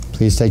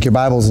Please take your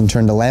Bibles and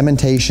turn to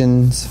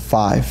Lamentations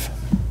 5.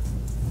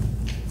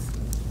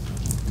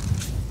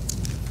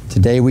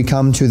 Today we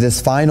come to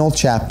this final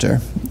chapter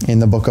in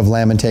the book of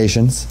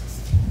Lamentations,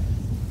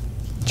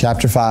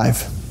 chapter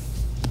 5.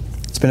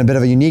 It's been a bit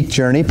of a unique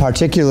journey,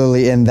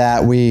 particularly in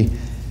that we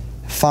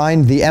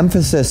find the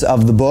emphasis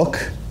of the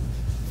book,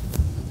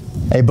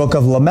 a book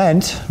of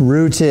lament,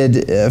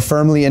 rooted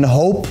firmly in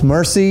hope,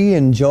 mercy,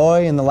 and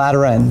joy in the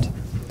latter end.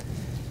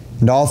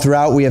 And all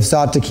throughout, we have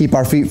sought to keep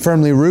our feet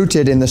firmly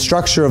rooted in the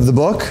structure of the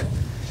book,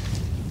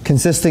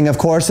 consisting, of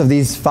course, of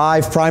these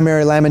 5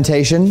 primary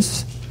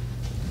lamentations.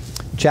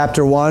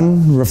 Chapter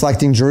 1,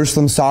 reflecting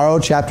Jerusalem's sorrow.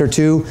 Chapter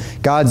 2,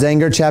 God's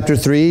anger. Chapter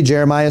 3,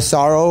 Jeremiah's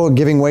sorrow,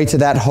 giving way to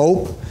that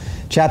hope.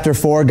 Chapter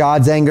 4,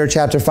 God's anger.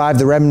 Chapter 5,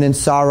 the remnant's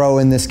sorrow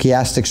in this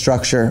chiastic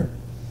structure.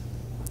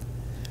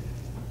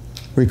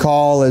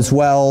 Recall as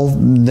well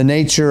the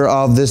nature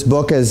of this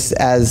book as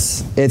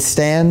it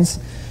stands.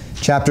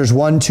 Chapters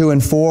 1, 2,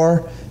 and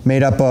 4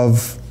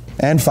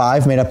 and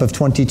 5 made up of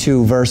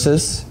 22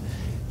 verses.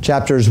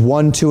 Chapters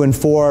 1, 2, and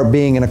 4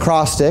 being an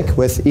acrostic,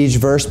 with each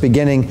verse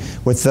beginning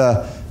with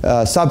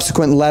the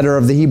subsequent letter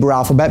of the Hebrew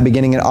alphabet,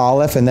 beginning at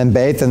Aleph, and then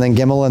Beth, and then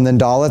Gimel, and then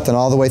Dalet, and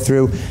all the way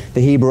through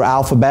the Hebrew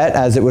alphabet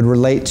as it would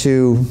relate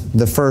to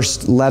the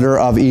first letter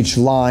of each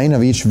line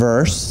of each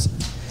verse.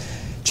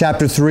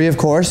 Chapter 3, of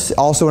course,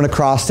 also an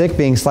acrostic,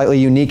 being slightly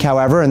unique,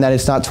 however, in that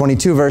it's not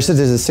 22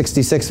 verses, it is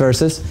 66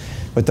 verses,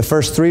 with the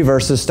first 3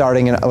 verses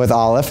starting with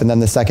Aleph, and then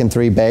the second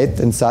 3, Beth,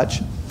 and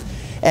such.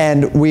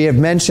 And we have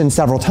mentioned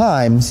several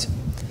times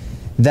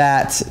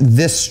that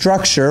this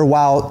structure,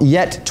 while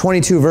yet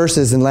 22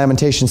 verses in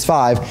Lamentations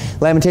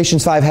 5,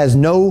 Lamentations 5 has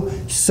no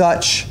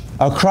such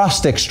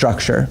acrostic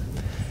structure.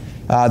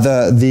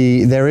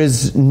 There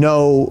is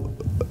no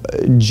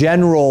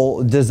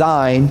general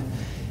design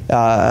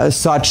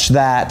such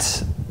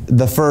that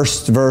the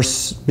first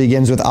verse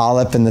begins with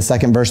Aleph and the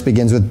second verse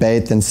begins with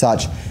Beth and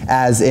such,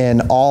 as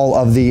in all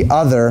of the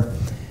other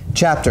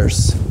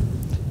chapters.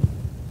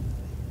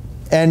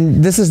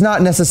 And this is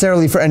not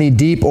necessarily for any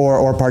deep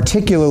or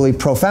particularly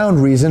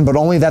profound reason, but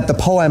only that the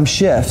poem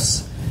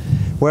shifts.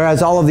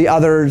 Whereas all of the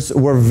others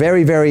were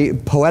very, very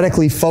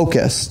poetically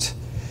focused.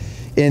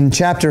 In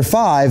chapter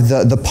 5,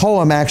 the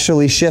poem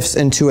actually shifts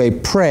into a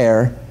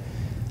prayer.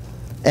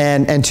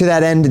 And to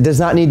that end, it does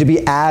not need to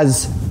be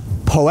as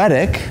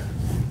poetic,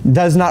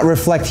 does not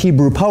reflect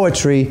Hebrew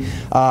poetry.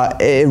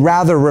 It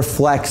rather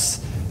reflects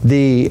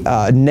the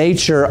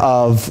nature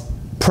of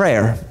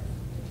prayer.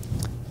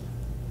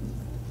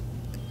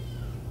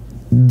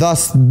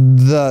 Thus,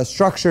 the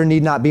structure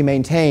need not be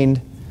maintained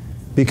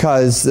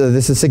because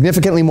this is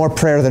significantly more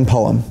prayer than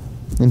poem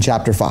in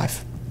chapter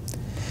 5.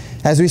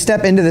 As we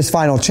step into this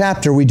final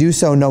chapter, we do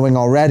so knowing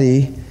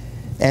already,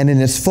 and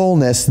in its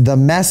fullness, the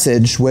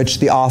message which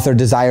the author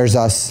desires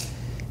us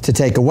to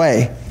take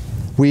away.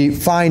 We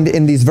find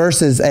in these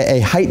verses a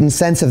heightened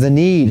sense of the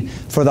need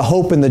for the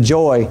hope and the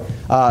joy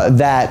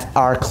that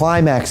our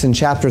climax in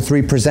chapter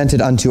 3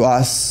 presented unto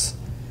us.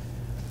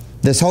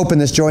 This hope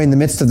and this joy in the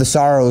midst of the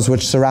sorrows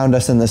which surround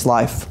us in this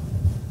life.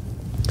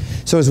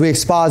 So as we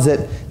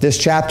exposit this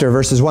chapter,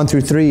 verses 1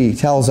 through 3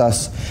 tells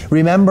us,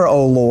 "Remember,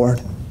 O Lord,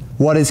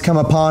 what is come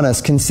upon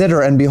us.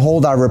 Consider and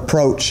behold our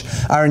reproach.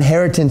 Our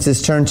inheritance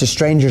is turned to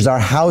strangers, our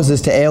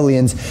houses to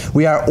aliens.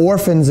 We are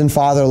orphans and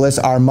fatherless,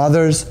 our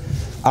mothers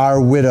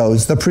are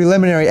widows." The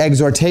preliminary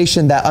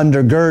exhortation that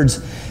undergirds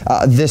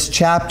this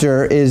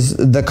chapter is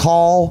the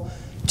call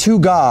to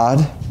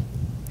God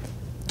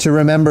to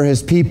remember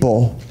His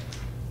people,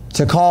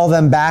 to call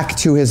them back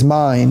to His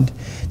mind.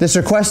 This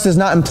request does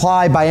not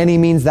imply by any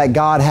means that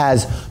God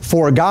has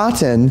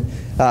forgotten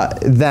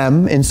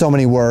them in so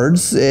many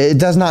words. It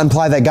does not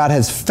imply that God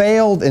has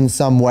failed in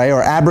some way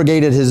or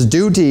abrogated His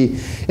duty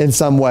in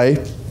some way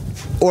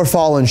or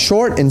fallen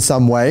short in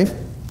some way.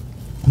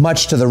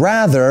 Much to the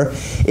rather,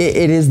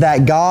 it is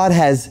that God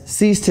has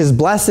ceased His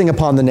blessing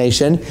upon the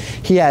nation.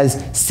 He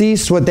has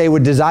ceased what they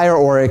would desire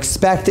or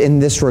expect in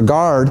this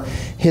regard.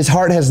 His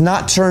heart has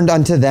not turned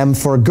unto them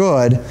for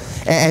good.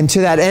 And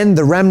to that end,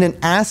 the remnant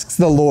asks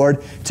the Lord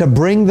to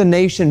bring the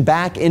nation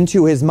back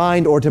into His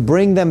mind or to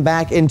bring them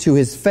back into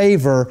His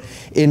favor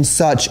in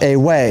such a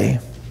way.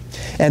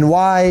 And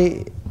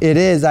why it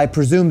is, I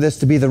presume this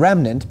to be the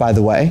remnant, by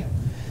the way.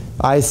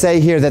 I say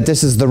here that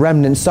this is the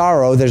remnant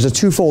sorrow. There's a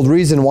twofold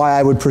reason why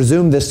I would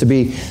presume this to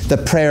be the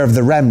prayer of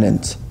the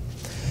remnant.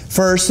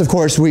 First, of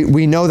course,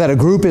 we know that a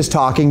group is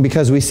talking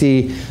because we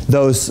see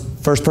those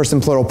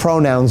first-person plural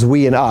pronouns,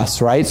 we and us,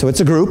 right? So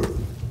it's a group.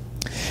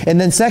 And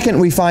then second,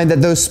 we find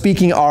that those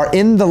speaking are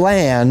in the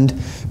land,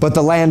 but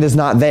the land is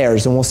not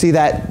theirs. And we'll see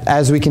that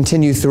as we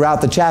continue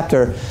throughout the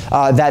chapter,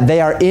 that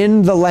they are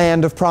in the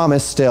land of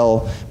promise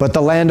still, but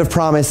the land of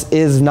promise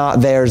is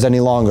not theirs any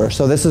longer.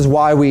 So this is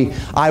why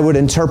I would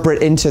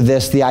interpret into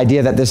this the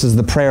idea that this is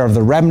the prayer of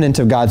the remnant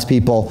of God's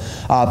people.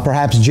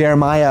 Perhaps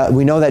Jeremiah,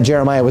 we know that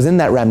Jeremiah was in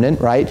that remnant,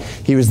 right?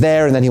 He was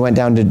there, and then he went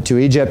down to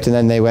Egypt, and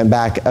then they went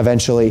back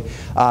eventually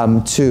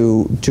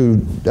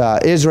to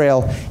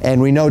Israel.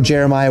 And we know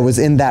Jeremiah was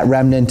in that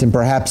remnant, and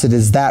perhaps it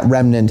is that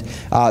remnant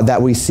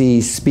that we see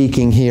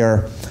speaking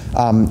here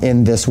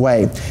in this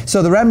way.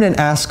 So the remnant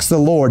asks the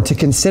Lord to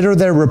consider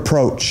their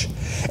reproach.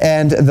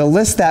 And the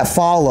list that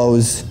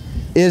follows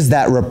is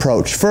that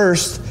reproach.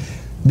 First,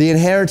 the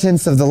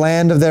inheritance of the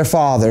land of their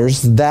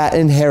fathers, that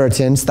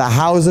inheritance, the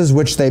houses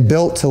which they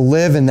built to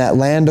live in that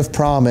land of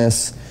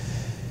promise,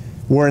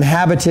 were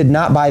inhabited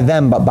not by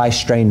them but by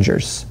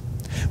strangers.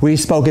 We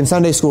spoke in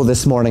Sunday school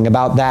this morning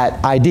about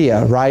that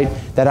idea, right?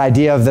 That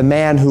idea of the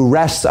man who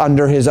rests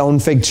under his own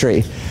fig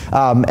tree.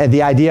 And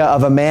the idea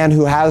of a man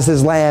who has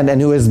his land and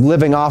who is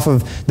living off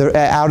of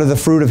out of the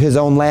fruit of his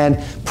own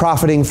land,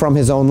 profiting from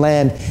his own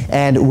land.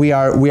 And we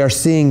are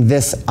seeing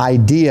this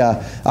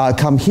idea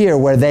come here,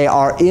 where they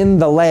are in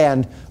the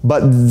land,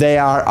 but they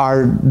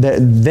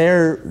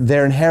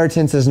their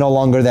inheritance is no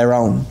longer their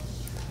own.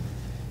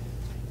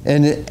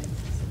 And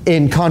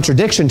in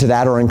contradiction to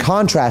that, or in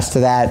contrast to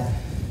that,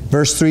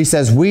 Verse 3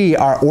 says, we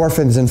are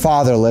orphans and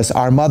fatherless.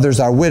 Our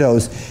mothers are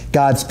widows.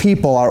 God's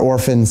people are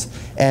orphans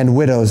and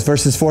widows.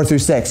 Verses 4 through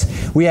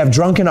 6. We have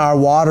drunken our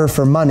water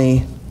for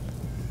money.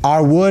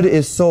 Our wood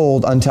is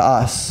sold unto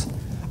us.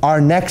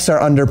 Our necks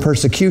are under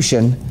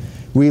persecution.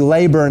 We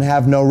labor and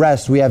have no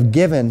rest. We have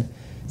given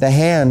the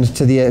hand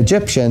to the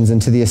Egyptians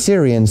and to the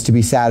Assyrians to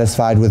be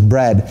satisfied with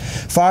bread.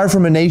 Far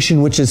from a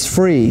nation which is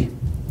free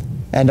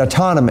and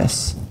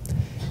autonomous.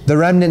 The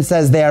remnant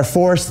says they are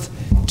forced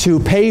to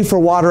pay for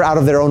water out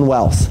of their own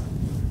wells.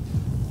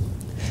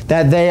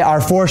 That they are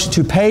forced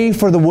to pay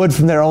for the wood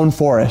from their own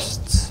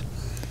forests.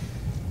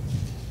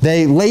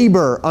 They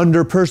labor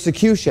under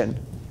persecution,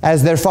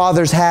 as their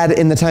fathers had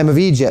in the time of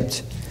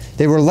Egypt.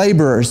 They were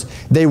laborers.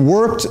 They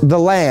worked the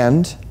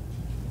land,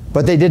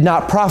 but they did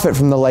not profit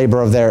from the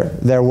labor of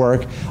their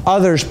work.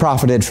 Others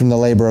profited from the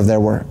labor of their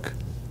work.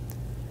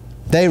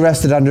 They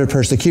rested under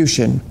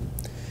persecution.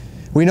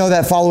 We know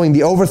that following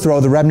the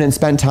overthrow, the remnant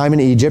spent time in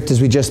Egypt, as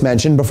we just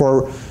mentioned,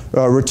 before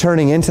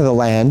returning into the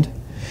land.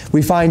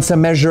 We find some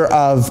measure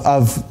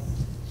of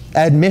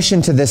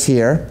admission to this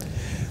here.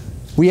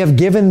 We have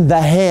given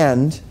the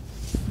hand,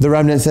 the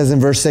remnant says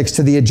in verse 6,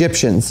 to the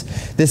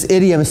Egyptians. This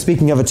idiom is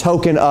speaking of a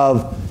token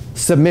of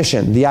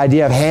submission, the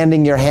idea of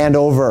handing your hand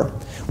over.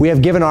 We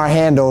have given our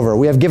hand over.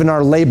 We have given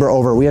our labor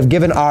over. We have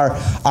given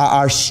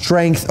our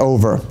strength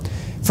over.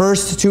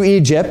 First to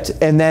Egypt,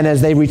 and then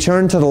as they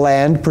returned to the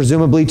land,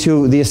 presumably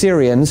to the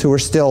Assyrians, who were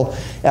still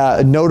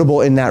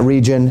notable in that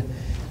region,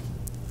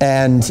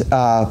 and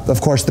of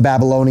course the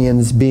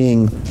Babylonians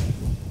being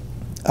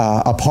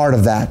a part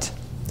of that.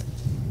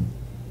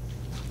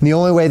 And the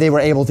only way they were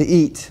able to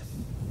eat,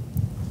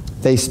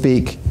 they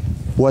speak,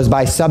 was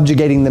by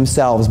subjugating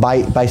themselves,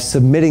 by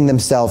submitting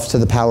themselves to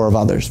the power of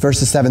others.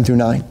 Verses 7 through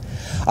 9.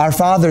 Our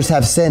fathers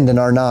have sinned and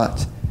are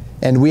not,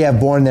 and we have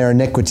borne their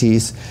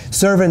iniquities.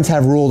 Servants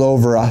have ruled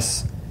over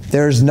us.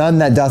 There is none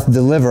that doth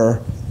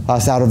deliver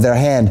us out of their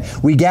hand.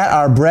 We get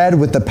our bread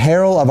with the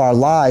peril of our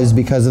lives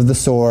because of the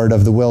sword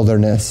of the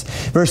wilderness.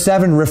 Verse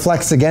 7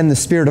 reflects again the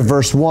spirit of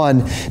verse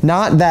 1.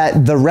 Not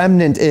that the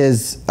remnant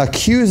is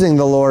accusing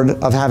the Lord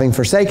of having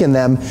forsaken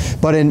them,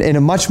 but in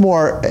a much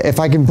more,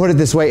 if I can put it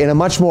this way, in a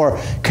much more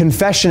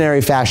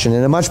confessionary fashion,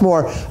 in a much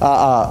more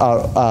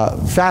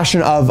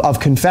fashion of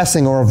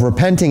confessing or of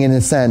repenting in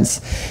a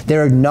sense.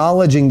 They're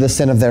acknowledging the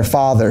sin of their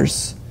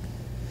fathers.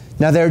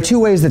 Now, there are two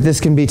ways that this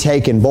can be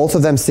taken, both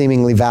of them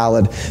seemingly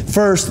valid.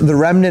 First, the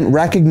remnant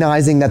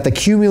recognizing that the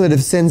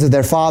cumulative sins of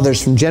their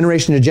fathers from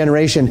generation to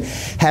generation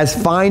has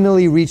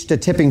finally reached a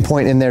tipping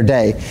point in their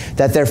day.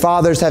 That their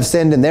fathers have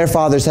sinned and their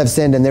fathers have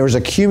sinned, and there was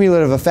a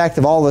cumulative effect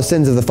of all the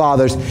sins of the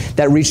fathers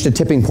that reached a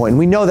tipping point. And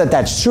we know that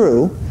that's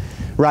true,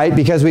 right?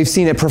 Because we've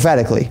seen it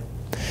prophetically.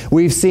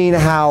 We've seen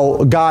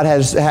how God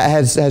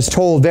has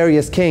told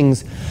various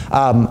kings,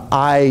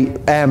 I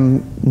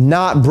am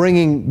not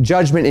bringing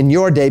judgment in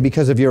your day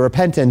because of your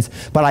repentance,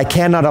 but I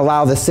cannot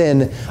allow the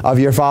sin of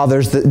your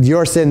fathers,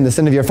 your sin, the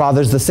sin of your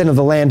fathers, the sin of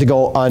the land to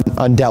go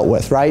undealt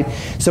with, right?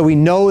 So we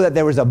know that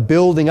there was a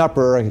building up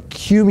or a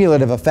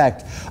cumulative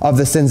effect of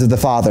the sins of the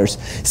fathers.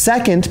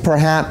 Second,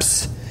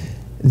 perhaps,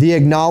 the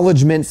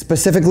acknowledgement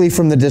specifically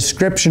from the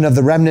description of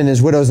the remnant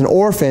as widows and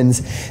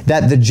orphans,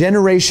 that the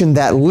generation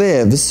that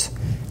lives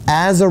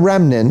as a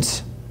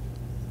remnant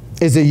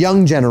is a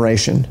young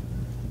generation.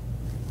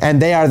 And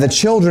they are the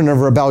children of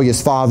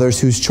rebellious fathers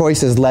whose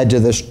choices led to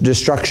the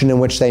destruction in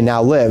which they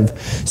now live.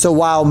 So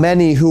while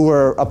many who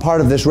were a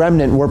part of this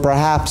remnant were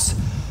perhaps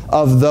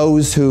of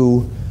those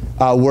who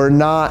were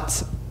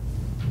not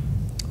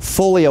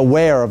fully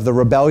aware of the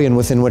rebellion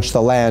within which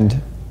the land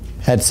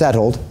had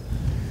settled,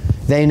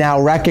 they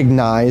now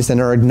recognize and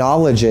are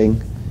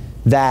acknowledging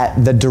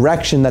that the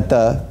direction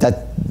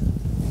that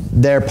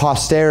their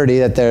posterity,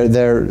 that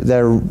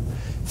their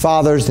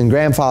fathers and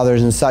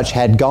grandfathers and such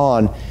had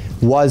gone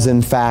was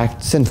in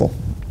fact sinful.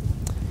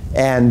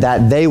 And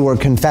that they were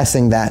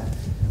confessing that.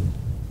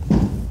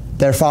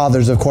 Their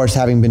fathers, of course,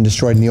 having been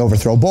destroyed in the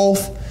overthrow.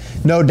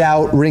 Both, no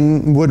doubt,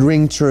 would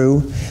ring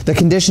true. The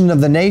condition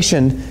of the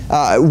nation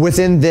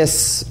within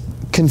this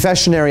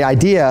confessionary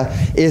idea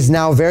is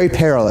now very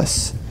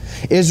perilous.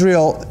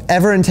 Israel,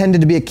 ever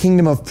intended to be a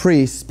kingdom of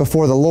priests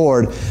before the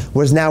Lord,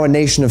 was now a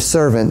nation of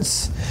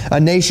servants, a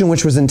nation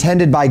which was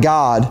intended by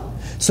God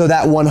so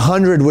that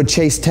 100 would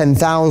chase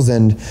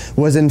 10,000,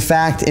 was in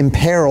fact in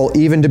peril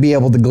even to be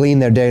able to glean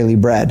their daily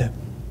bread.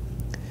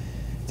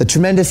 The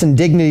tremendous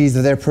indignities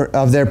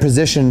of their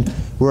position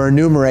were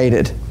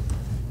enumerated,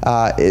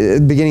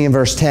 beginning in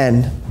verse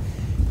 10.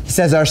 He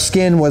says, our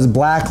skin was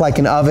black like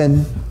an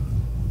oven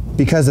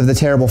because of the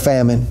terrible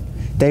famine.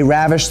 They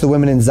ravished the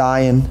women in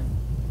Zion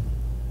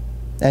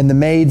and the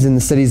maids in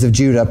the cities of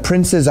Judah.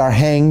 Princes are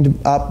hanged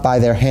up by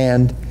their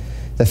hand.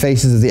 The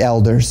faces of the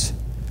elders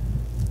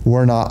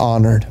were not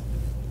honored.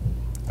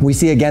 We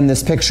see again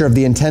this picture of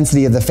the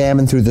intensity of the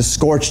famine through the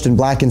scorched and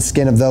blackened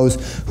skin of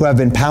those who have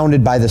been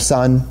pounded by the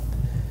sun.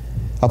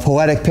 A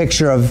poetic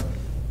picture of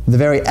the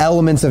very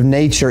elements of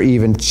nature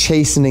even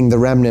chastening the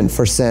remnant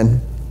for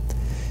sin.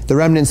 The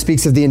remnant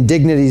speaks of the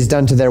indignities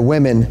done to their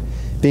women,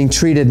 being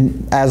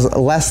treated as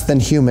less than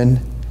human,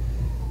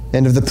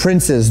 and of the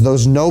princes,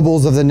 those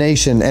nobles of the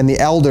nation, and the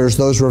elders,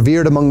 those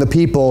revered among the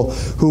people,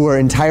 who were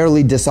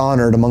entirely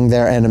dishonored among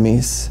their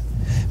enemies.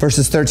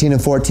 Verses 13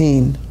 and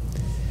 14.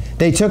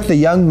 They took the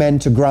young men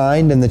to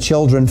grind, and the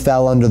children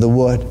fell under the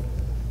wood.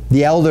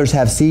 The elders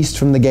have ceased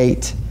from the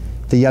gate,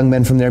 the young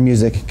men from their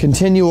music.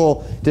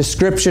 Continual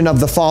description of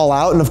the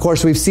fallout, and of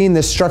course we've seen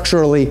this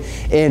structurally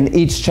in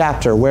each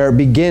chapter, where it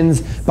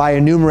begins by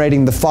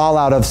enumerating the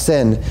fallout of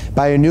sin,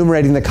 by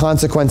enumerating the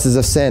consequences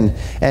of sin,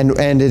 and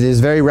it is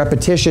very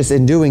repetitious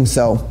in doing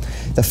so.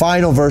 The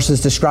final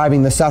verses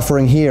describing the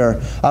suffering here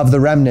of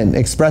the remnant,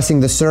 expressing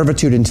the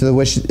servitude into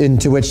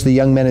which the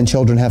young men and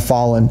children have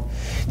fallen.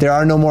 There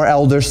are no more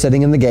elders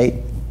sitting in the gate.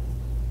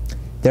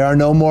 There are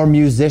no more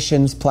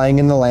musicians playing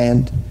in the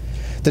land.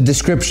 The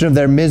description of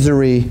their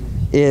misery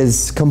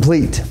is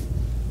complete.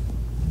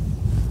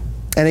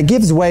 And it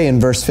gives way in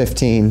verse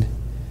 15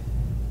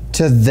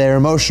 to their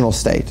emotional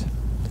state.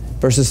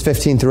 Verses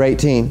 15 through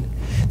 18.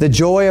 The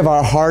joy of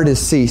our heart is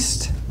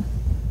ceased.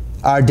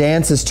 Our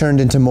dance is turned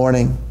into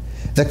mourning.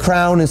 The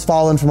crown is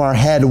fallen from our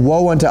head.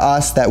 Woe unto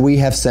us that we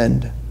have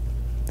sinned.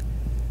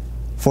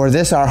 For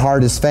this our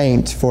heart is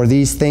faint. For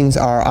these things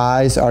our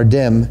eyes are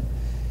dim.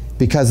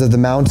 Because of the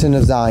mountain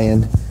of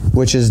Zion,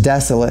 which is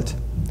desolate.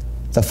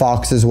 The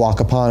foxes walk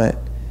upon it.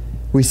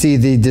 We see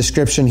the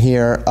description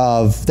here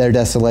of their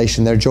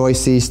desolation. Their joy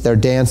ceased, their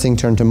dancing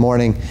turned to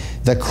mourning.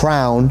 The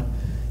crown,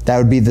 that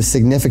would be the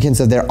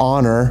significance of their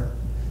honor,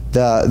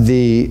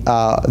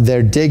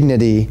 their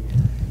dignity,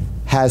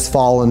 has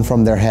fallen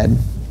from their head.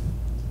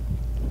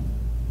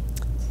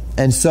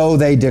 And so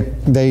they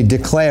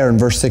declare in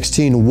verse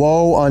 16,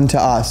 woe unto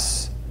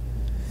us.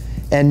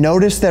 And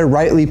notice their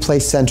rightly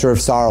placed center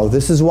of sorrow.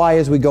 This is why,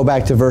 as we go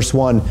back to verse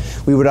 1,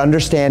 we would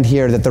understand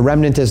here that the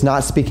remnant is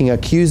not speaking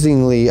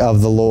accusingly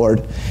of the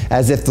Lord,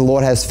 as if the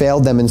Lord has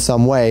failed them in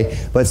some way,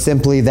 but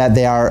simply that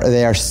they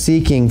are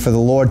seeking for the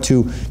Lord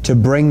to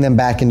bring them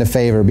back into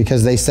favor.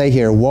 Because they say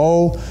here,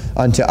 woe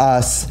unto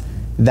us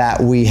that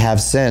we have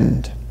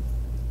sinned.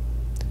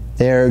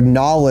 They're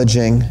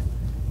acknowledging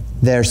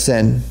their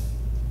sin.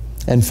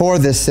 And for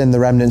this sin,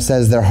 the remnant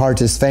says their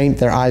heart is faint,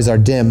 their eyes are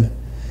dim.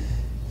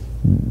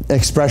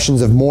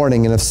 Expressions of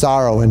mourning and of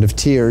sorrow and of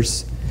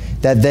tears,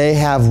 that they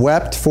have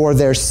wept for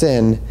their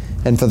sin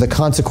and for the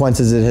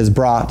consequences it has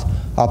brought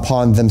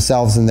upon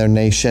themselves and their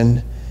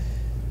nation,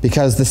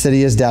 because the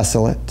city is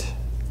desolate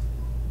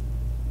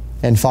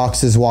and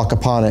foxes walk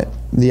upon it.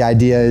 The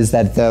idea is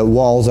that the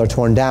walls are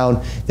torn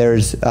down. There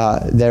is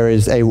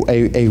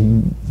a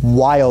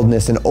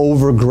wildness, an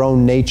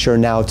overgrown nature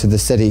now to the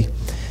city,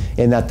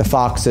 in that the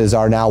foxes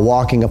are now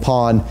walking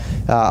upon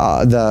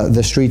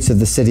the streets of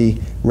the city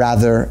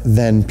rather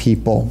than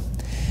people.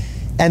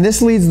 And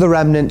this leads the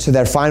remnant to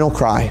their final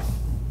cry.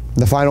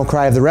 The final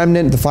cry of the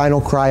remnant, the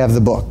final cry of the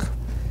book.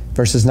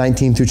 Verses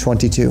 19 through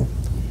 22.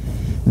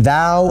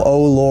 Thou,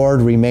 O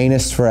Lord,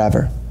 remainest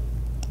forever,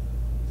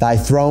 thy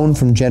throne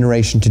from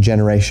generation to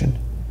generation.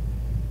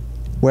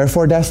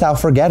 Wherefore dost thou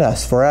forget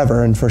us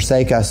forever and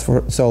forsake us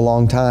for so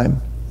long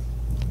time?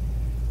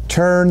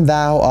 Turn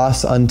thou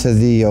us unto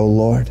thee, O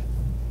Lord,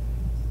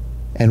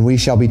 and we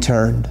shall be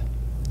turned.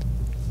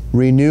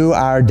 Renew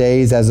our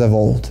days as of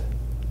old.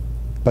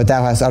 But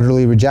thou hast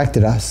utterly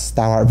rejected us.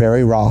 Thou art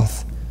very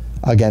wroth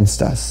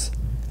against us.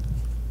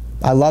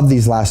 I love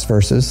these last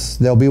verses.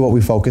 They'll be what we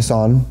focus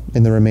on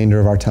in the remainder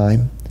of our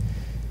time.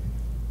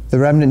 The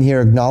remnant here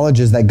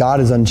acknowledges that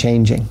God is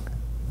unchanging,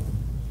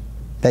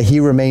 that he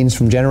remains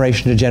from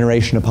generation to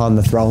generation upon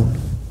the throne,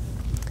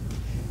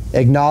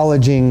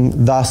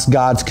 acknowledging thus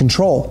God's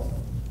control.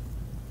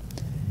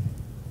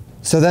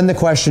 So then the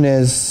question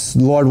is,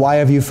 Lord, why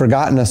have you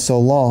forgotten us so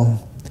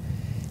long?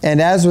 And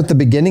as with the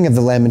beginning of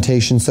the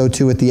Lamentations, so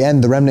too at the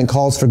end, the remnant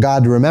calls for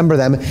God to remember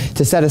them,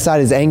 to set aside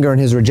his anger and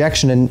his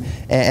rejection,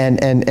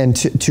 and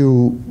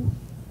to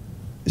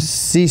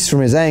cease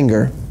from his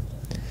anger.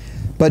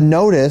 But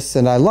notice,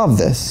 and I love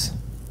this,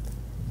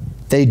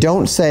 they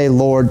don't say,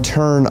 Lord,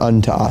 turn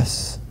unto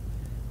us.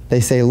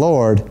 They say,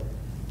 Lord,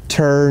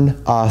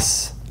 turn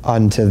us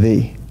unto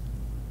thee.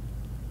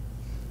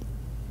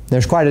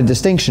 There's quite a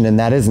distinction in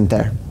that, isn't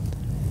there?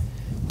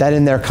 that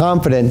in their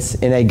confidence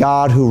in a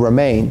God who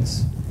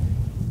remains,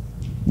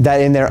 that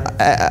in their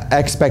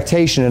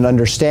expectation and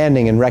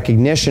understanding and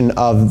recognition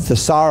of the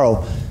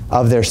sorrow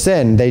of their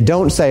sin, they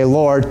don't say,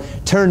 Lord,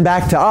 turn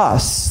back to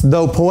us,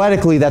 though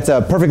poetically that's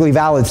a perfectly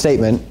valid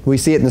statement. We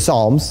see it in the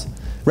Psalms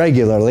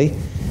regularly.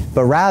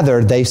 But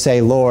rather they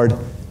say, Lord,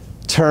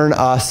 turn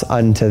us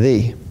unto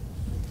thee.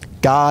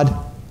 God,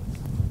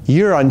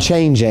 you're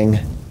unchanging.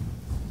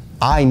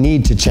 I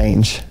need to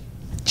change.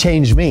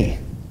 Change me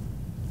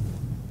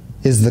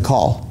is the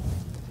call.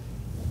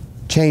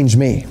 Change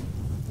me.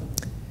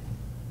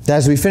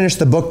 As we finish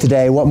the book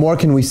today, what more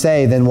can we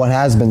say than what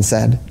has been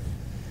said?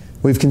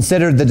 We've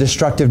considered the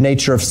destructive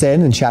nature of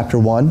sin in chapter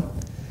 1.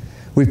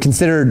 We've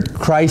considered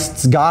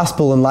Christ's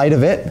gospel in light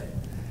of it.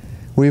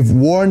 We've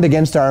warned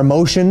against our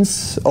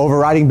emotions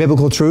overriding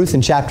biblical truth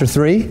in chapter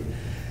 3.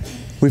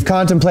 We've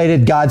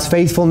contemplated God's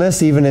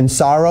faithfulness even in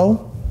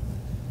sorrow.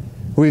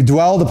 We've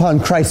dwelled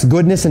upon Christ's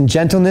goodness and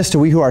gentleness to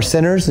we who are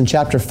sinners in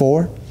chapter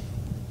 4.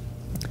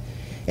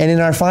 And in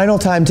our final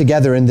time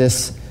together in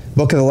this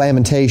book of the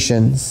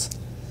Lamentations,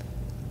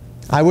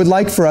 I would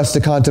like for us to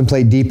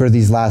contemplate deeper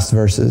these last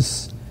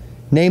verses,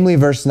 namely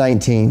verse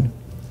 19.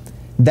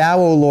 Thou,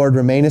 O Lord,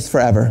 remainest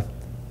forever,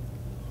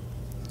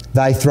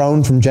 thy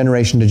throne from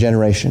generation to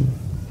generation.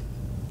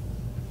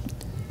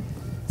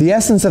 The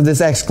essence of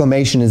this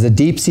exclamation is a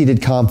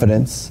deep-seated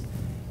confidence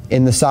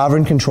in the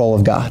sovereign control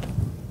of God.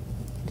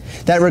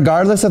 That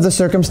regardless of the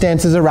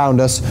circumstances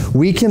around us,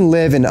 we can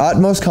live in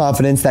utmost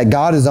confidence that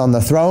God is on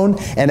the throne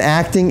and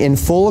acting in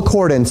full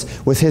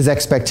accordance with His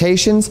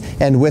expectations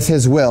and with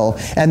His will.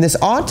 And this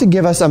ought to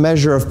give us a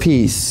measure of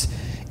peace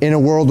in a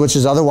world which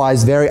is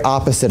otherwise very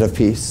opposite of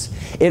peace.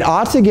 It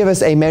ought to give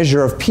us a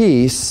measure of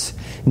peace,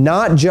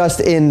 not just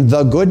in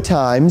the good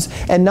times,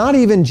 and not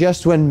even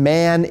just when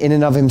man in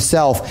and of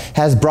himself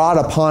has brought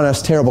upon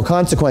us terrible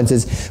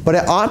consequences, but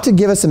it ought to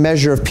give us a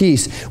measure of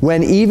peace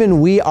when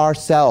even we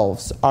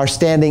ourselves are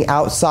standing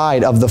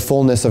outside of the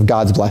fullness of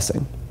God's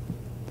blessing.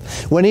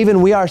 When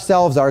even we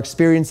ourselves are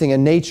experiencing a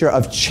nature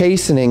of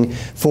chastening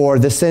for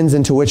the sins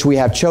into which we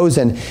have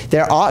chosen,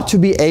 there ought to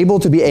be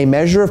able to be a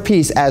measure of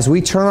peace as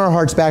we turn our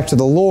hearts back to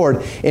the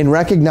Lord in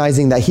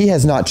recognizing that He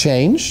has not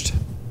changed,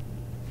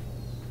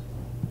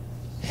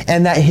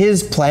 and that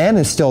His plan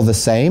is still the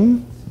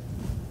same.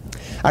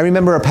 I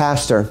remember a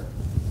pastor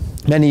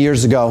many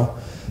years ago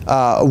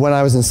when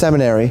I was in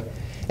seminary,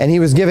 and he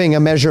was giving a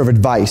measure of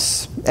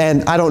advice.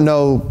 And I don't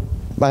know,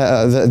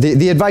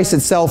 the advice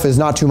itself is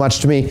not too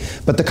much to me,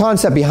 but the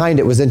concept behind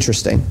it was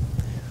interesting.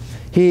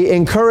 He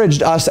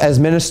encouraged us as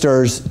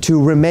ministers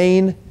to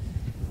remain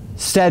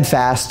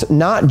steadfast,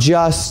 not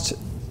just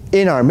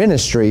in our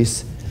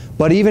ministries,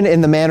 but even in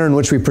the manner in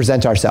which we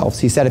present ourselves.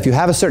 He said, if you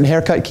have a certain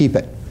haircut, keep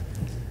it.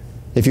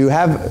 If you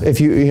have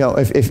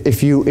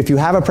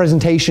a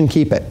presentation,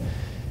 keep it.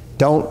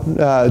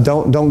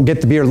 Don't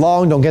get the beard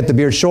long, don't get the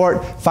beard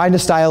short. Find a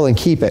style and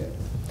keep it.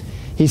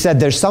 He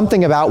said there's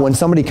something about when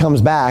somebody comes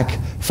back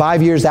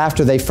 5 years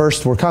after they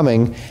first were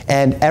coming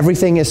and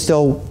everything is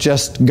still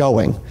just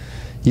going.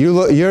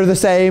 You're the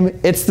same,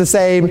 it's the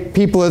same,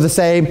 people are the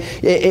same.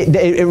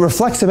 It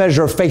reflects a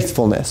measure of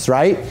faithfulness,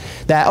 right?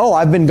 That,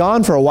 I've been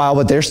gone for a while,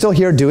 but they're still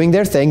here doing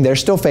their thing, they're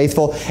still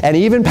faithful, and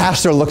even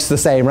pastor looks the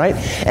same, right?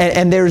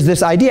 And there's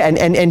this idea,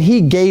 and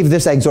he gave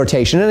this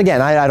exhortation. And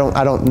again, I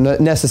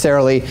don't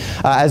necessarily,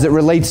 as it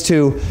relates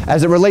to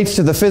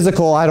the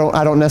physical, I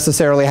don't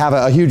necessarily have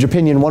a huge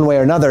opinion one way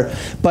or another.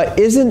 But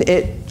isn't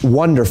it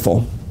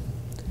wonderful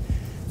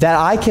that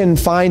I can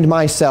find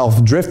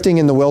myself drifting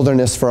in the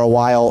wilderness for a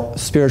while,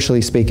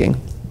 spiritually speaking.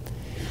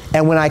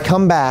 And when I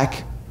come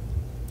back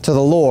to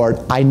the Lord,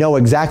 I know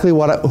exactly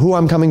who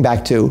I'm coming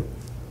back to.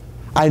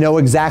 I know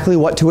exactly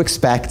what to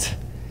expect.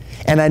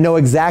 And I know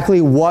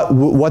exactly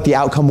what the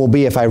outcome will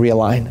be if I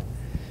realign.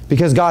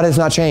 Because God has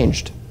not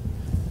changed.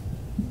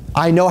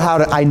 I know how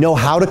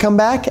to come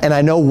back, and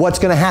I know what's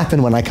going to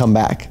happen when I come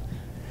back.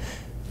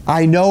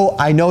 I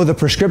know the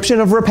prescription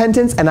of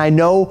repentance, and I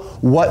know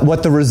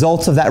what the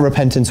results of that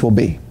repentance will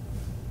be.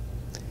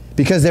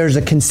 Because there's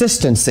a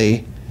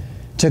consistency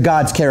to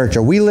God's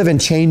character. We live in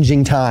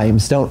changing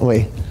times, don't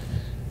we?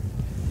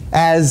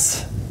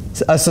 As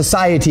a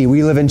society,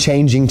 we live in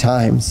changing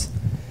times.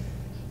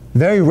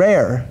 Very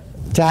rare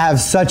to have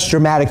such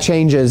dramatic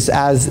changes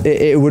as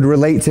it would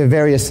relate to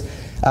various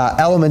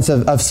elements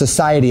of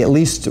society, at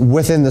least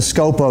within the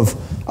scope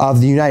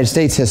of the United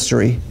States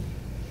history.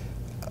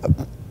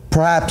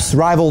 Perhaps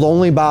rivaled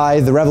only by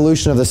the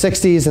revolution of the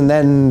 60s and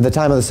then the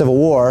time of the Civil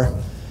War.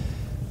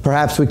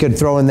 Perhaps we could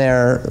throw in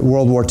there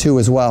World War II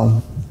as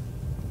well.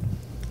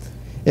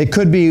 It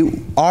could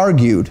be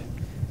argued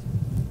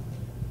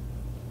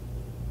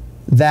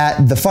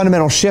that the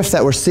fundamental shift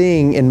that we're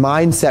seeing in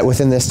mindset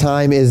within this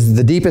time is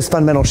the deepest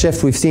fundamental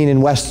shift we've seen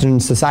in Western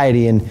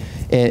society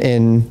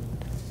in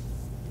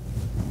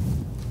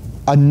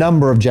a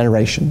number of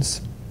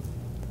generations.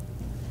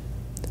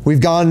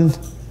 We've gone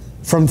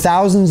from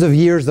thousands of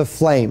years of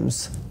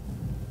flames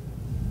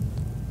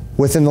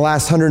within the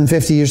last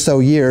 150 or so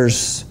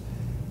years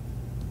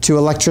to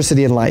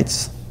electricity and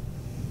lights.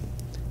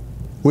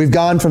 We've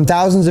gone from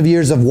thousands of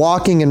years of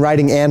walking and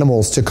riding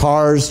animals to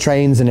cars,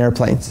 trains, and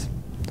airplanes.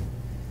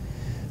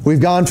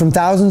 We've gone from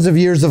thousands of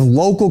years of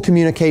local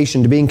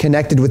communication to being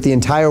connected with the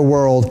entire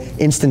world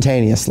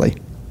instantaneously.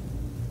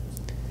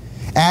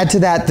 Add to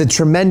that the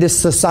tremendous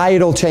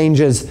societal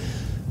changes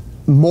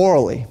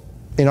morally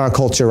in our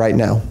culture right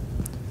now.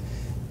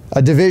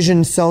 A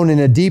division sown in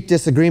a deep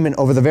disagreement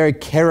over the very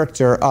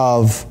character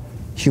of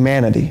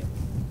humanity.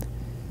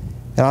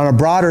 And on a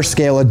broader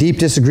scale, a deep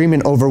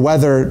disagreement over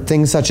whether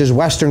things such as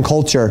Western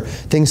culture,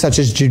 things such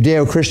as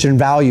Judeo-Christian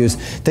values,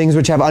 things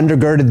which have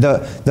undergirded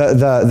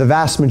the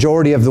vast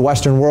majority of the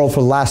Western world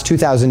for the last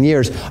 2,000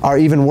 years are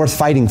even worth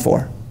fighting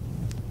for.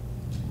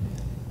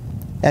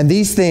 And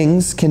these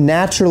things can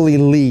naturally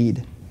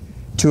lead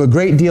to a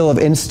great deal of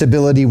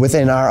instability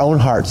within our own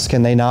hearts,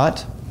 can they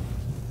not?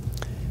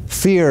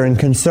 Fear and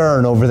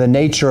concern over the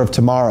nature of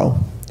tomorrow.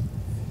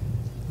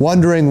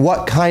 Wondering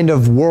what kind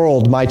of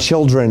world my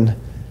children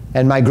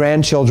and my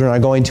grandchildren are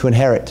going to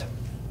inherit.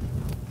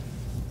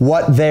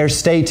 What their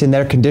state and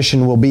their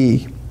condition will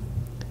be.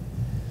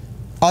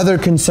 Other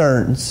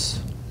concerns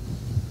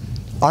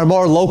are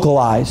more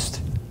localized.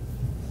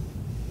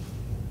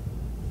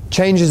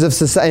 Changes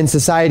in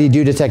society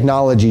due to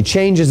technology,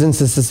 changes in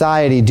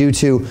society due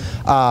to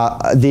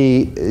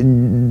the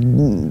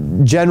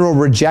general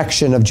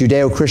rejection of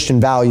Judeo-Christian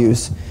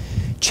values,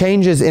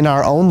 changes in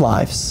our own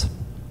lives,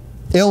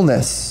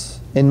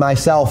 illness in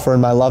myself or in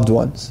my loved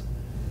ones,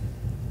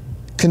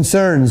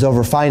 concerns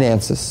over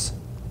finances,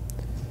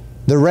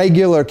 the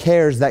regular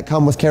cares that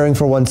come with caring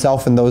for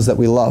oneself and those that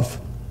we love.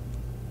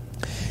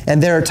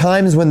 And there are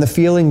times when the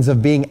feelings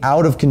of being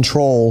out of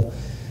control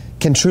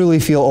can truly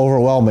feel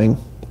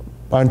overwhelming,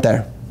 aren't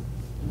there?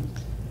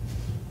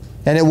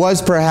 And it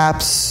was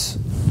perhaps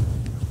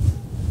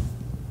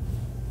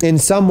in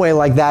some way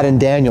like that in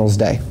Daniel's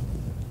day.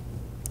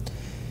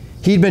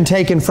 He'd been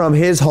taken from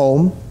his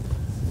home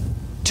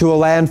to a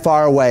land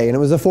far away, and it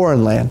was a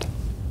foreign land.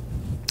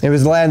 It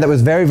was a land that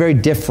was very, very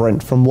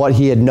different from what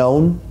he had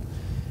known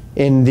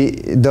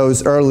in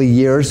those early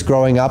years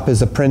growing up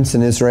as a prince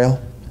in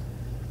Israel.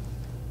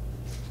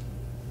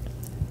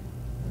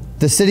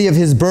 The city of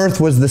his birth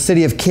was the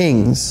city of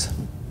kings.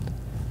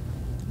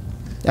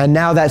 And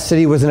now that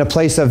city was in a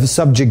place of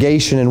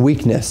subjugation and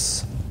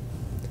weakness.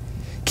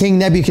 King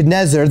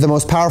Nebuchadnezzar, the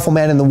most powerful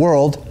man in the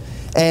world,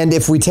 and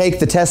if we take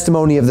the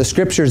testimony of the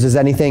scriptures as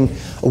anything,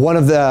 one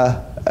of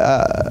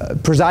the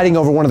presiding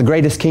over one of the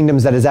greatest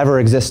kingdoms that has ever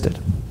existed,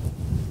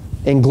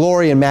 in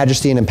glory and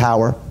majesty and in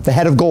power, the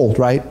head of gold,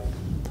 right?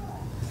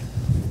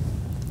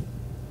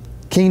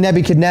 King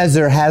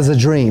Nebuchadnezzar has a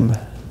dream.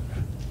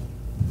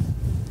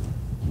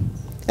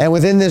 And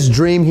within this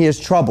dream, he is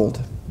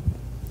troubled.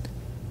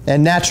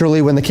 And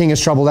naturally, when the king is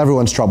troubled,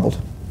 everyone's troubled.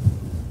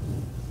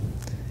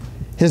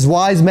 His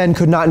wise men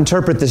could not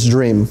interpret this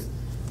dream.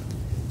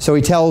 So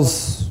he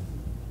tells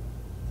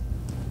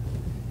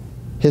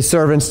his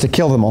servants to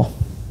kill them all.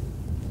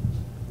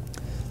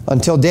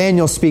 Until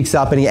Daniel speaks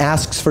up and he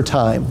asks for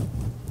time,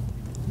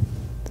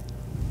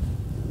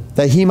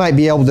 that he might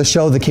be able to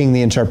show the king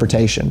the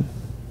interpretation.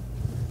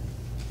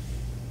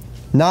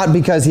 Not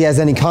because he has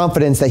any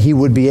confidence that he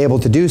would be able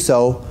to do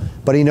so,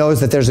 but he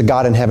knows that there's a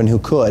God in heaven who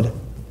could,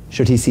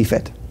 should he see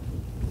fit.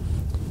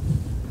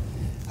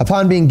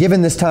 Upon being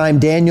given this time,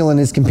 Daniel and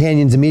his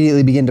companions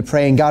immediately begin to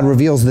pray, and God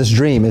reveals this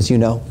dream, as you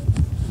know.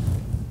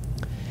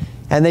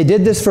 And they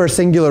did this for a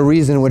singular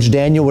reason, which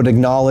Daniel would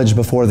acknowledge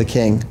before the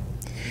king,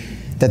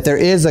 that there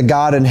is a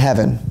God in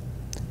heaven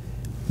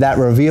that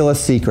revealeth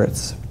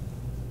secrets.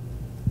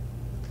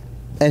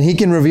 And he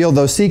can reveal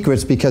those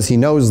secrets because he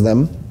knows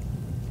them,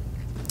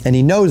 and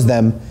he knows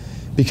them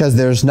because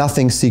there's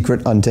nothing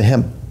secret unto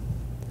him.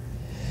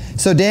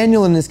 So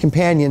Daniel and his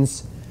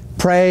companions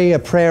pray a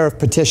prayer of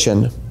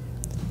petition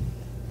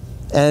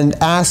and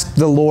ask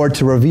the Lord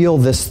to reveal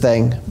this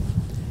thing.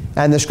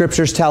 And the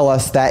scriptures tell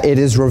us that it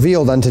is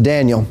revealed unto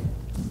Daniel.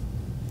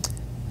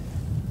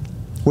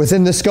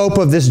 Within the scope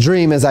of this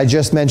dream, as I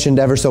just mentioned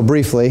ever so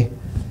briefly,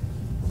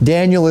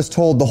 Daniel is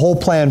told the whole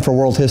plan for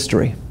world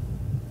history.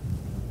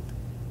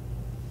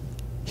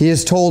 He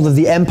is told of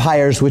the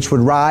empires which would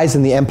rise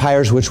and the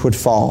empires which would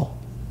fall.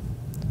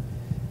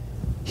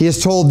 He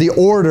is told the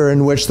order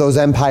in which those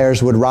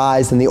empires would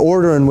rise and the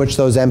order in which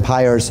those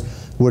empires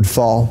would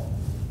fall.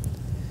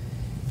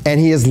 And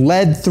he is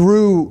led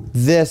through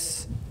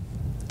this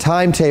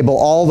timetable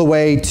all the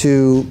way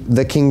to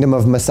the kingdom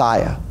of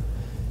Messiah,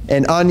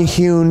 an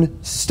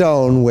unhewn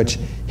stone which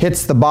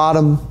hits the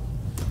bottom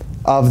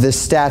of this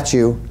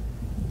statue,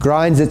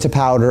 grinds it to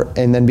powder,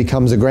 and then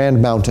becomes a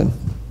grand mountain.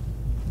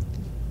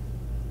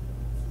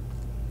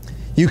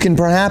 You can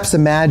perhaps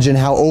imagine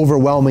how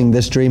overwhelming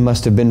this dream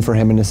must have been for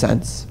him in a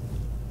sense.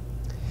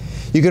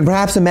 You can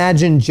perhaps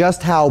imagine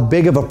just how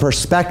big of a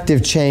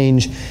perspective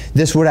change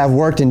this would have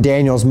worked in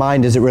Daniel's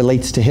mind as it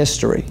relates to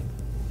history.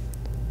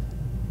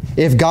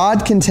 If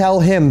God can tell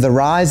him the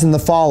rise and the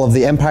fall of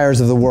the empires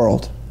of the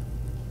world,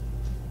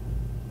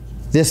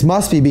 this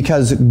must be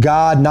because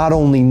God not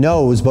only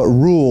knows but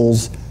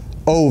rules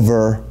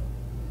over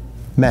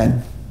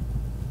men.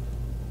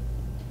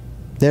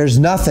 There's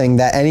nothing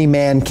that any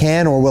man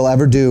can or will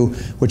ever do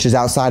which is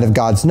outside of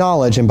God's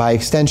knowledge, and by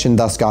extension,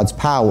 thus God's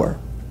power.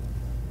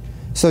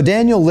 So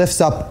Daniel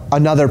lifts up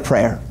another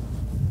prayer.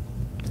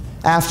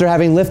 After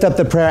having lifted up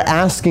the prayer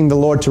asking the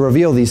Lord to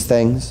reveal these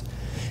things,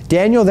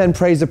 Daniel then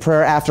prays a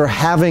prayer after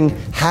having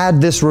had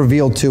this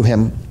revealed to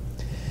him.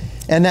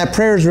 And that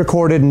prayer is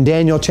recorded in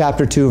Daniel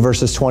chapter 2,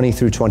 verses 20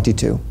 through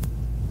 22.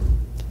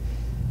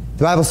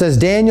 The Bible says,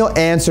 Daniel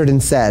answered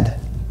and said,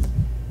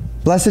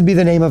 Blessed be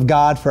the name of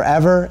God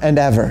forever and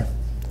ever,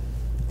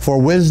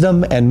 for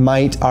wisdom and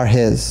might are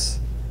his.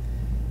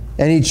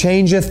 And he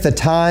changeth the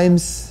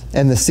times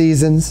and the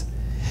seasons.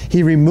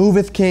 He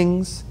removeth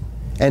kings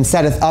and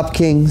setteth up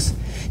kings.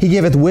 He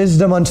giveth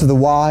wisdom unto the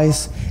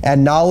wise,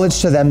 and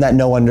knowledge to them that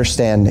know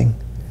understanding.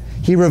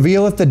 He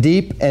revealeth the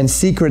deep and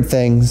secret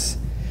things.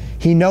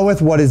 He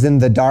knoweth what is in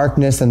the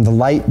darkness, and the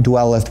light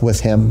dwelleth with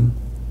him.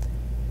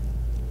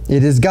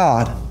 It is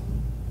God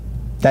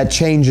that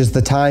changes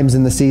the times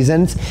and the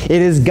seasons. It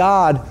is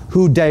God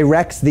who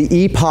directs the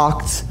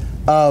epochs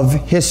of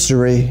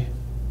history.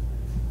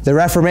 The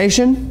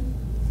Reformation,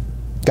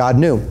 God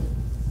knew.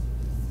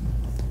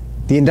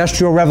 The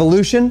Industrial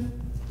Revolution,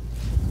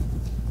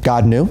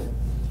 God knew.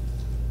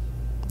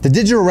 The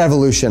Digital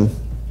Revolution,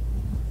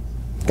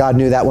 God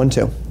knew that one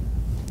too.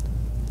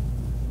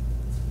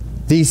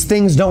 These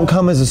things don't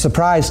come as a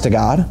surprise to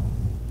God.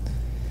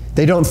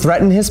 They don't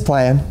threaten his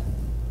plan.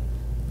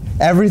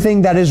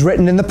 Everything that is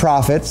written in the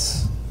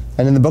prophets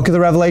and in the book of the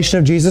Revelation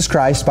of Jesus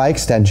Christ by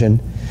extension,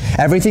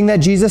 everything that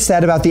Jesus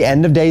said about the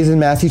end of days in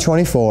Matthew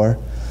 24,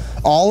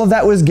 all of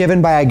that was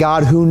given by a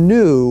God who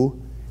knew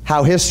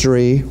how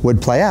history would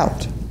play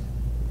out.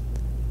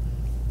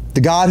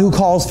 The God who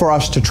calls for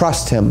us to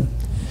trust him.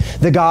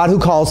 The God who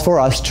calls for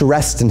us to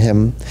rest in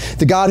him.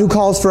 The God who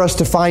calls for us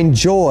to find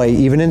joy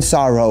even in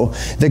sorrow.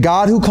 The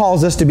God who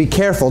calls us to be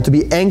careful, to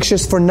be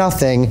anxious for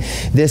nothing.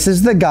 This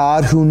is the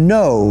God who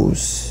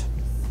knows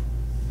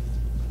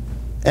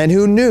and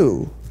who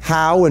knew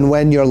how and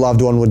when your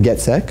loved one would get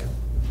sick.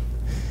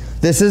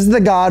 This is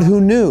the God who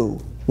knew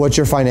what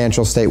your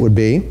financial state would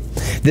be.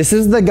 This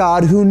is the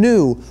God who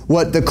knew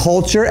what the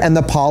culture and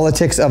the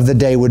politics of the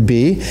day would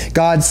be.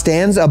 God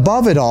stands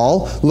above it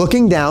all,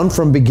 looking down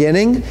from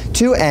beginning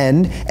to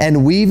end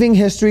and weaving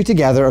history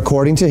together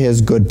according to his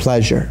good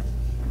pleasure.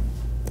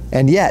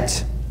 And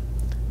yet,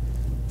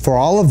 for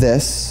all of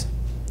this,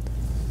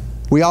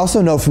 we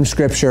also know from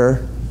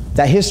Scripture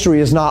that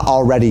history is not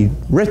already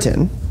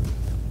written.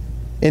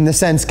 In the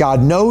sense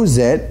God knows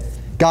it,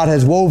 God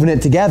has woven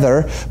it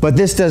together, but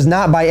this does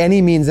not by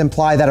any means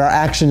imply that our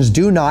actions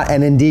do not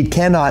and indeed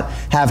cannot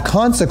have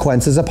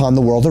consequences upon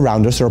the world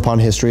around us or upon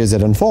history as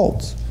it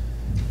unfolds.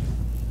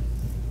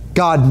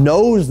 God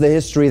knows the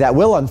history that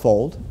will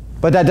unfold,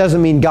 but that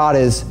doesn't mean God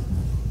is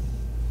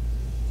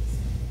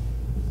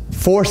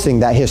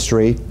forcing that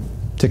history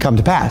to come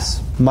to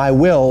pass. My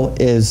will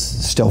is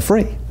still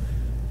free.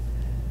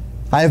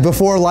 I have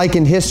before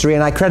likened history,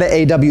 and I credit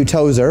A.W.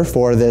 Tozer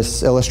for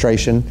this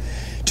illustration,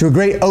 to a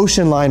great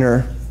ocean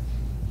liner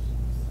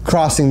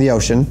crossing the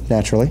ocean,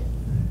 naturally.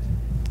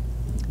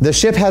 The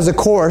ship has a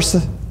course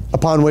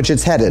upon which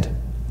it's headed.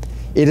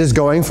 It is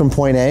going from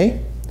point A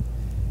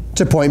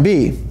to point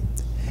B.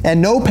 And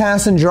no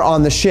passenger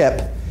on the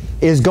ship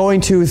is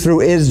going to, through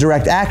his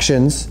direct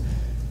actions,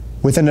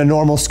 within a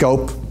normal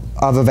scope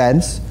of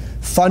events,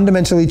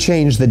 fundamentally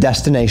change the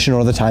destination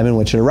or the time in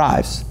which it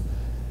arrives.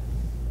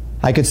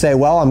 I could say,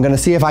 well, I'm going to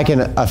see if I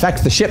can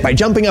affect the ship by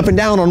jumping up and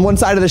down on one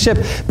side of the ship,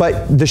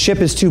 but the ship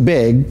is too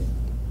big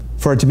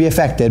for it to be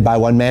affected by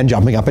one man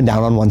jumping up and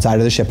down on one side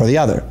of the ship or the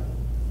other.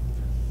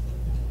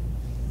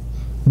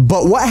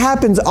 But what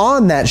happens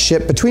on that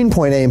ship between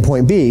point A and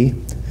point B,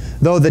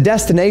 though the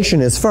destination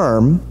is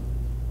firm,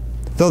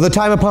 though the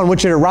time upon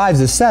which it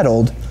arrives is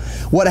settled,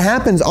 what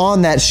happens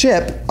on that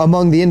ship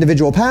among the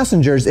individual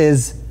passengers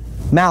is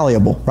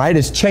malleable, right?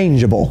 It's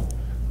changeable.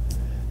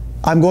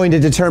 I'm going to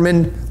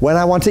determine when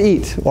I want to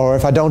eat or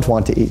if I don't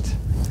want to eat.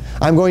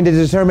 I'm going to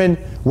determine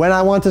when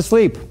I want to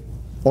sleep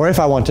or if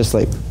I want to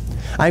sleep.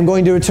 I'm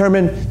going to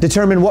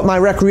determine what my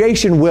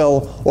recreation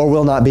will or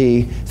will not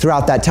be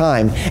throughout that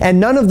time.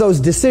 And none of those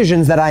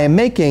decisions that I am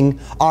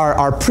making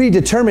are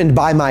predetermined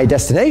by my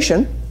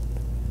destination.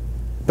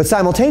 But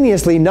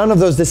simultaneously, none of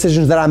those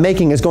decisions that I'm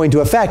making is going to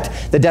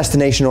affect the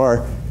destination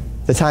or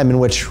the time in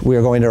which we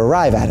are going to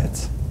arrive at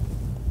it.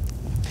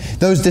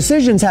 Those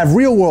decisions have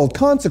real-world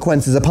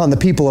consequences upon the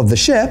people of the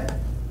ship,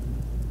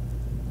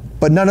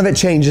 but none of it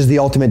changes the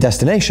ultimate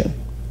destination.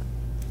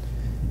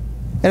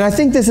 And I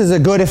think this is a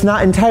good, if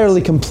not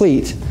entirely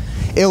complete,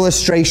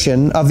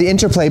 illustration of the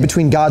interplay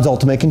between God's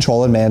ultimate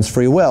control and man's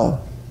free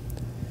will.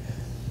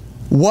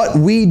 What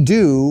we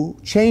do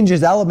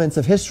changes elements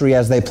of history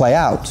as they play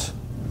out.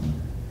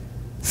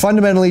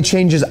 Fundamentally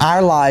changes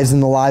our lives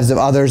and the lives of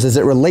others as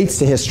it relates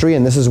to history,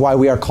 and this is why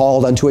we are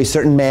called unto a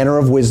certain manner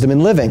of wisdom in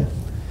living.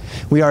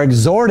 We are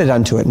exhorted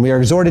unto it, and we are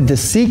exhorted to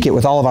seek it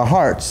with all of our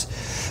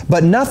hearts.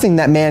 But nothing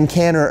that man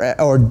can do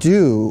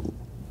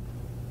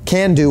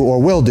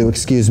or will do,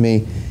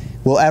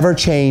 will ever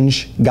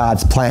change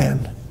God's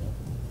plan.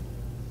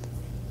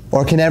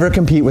 or can ever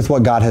compete with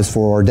what God has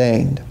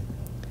foreordained.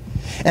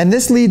 And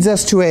this leads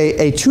us to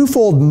a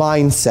twofold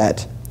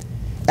mindset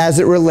as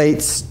it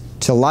relates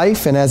to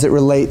life and as it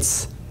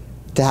relates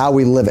to how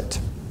we live it.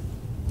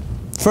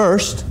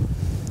 First,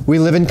 we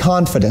live in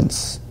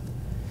confidence,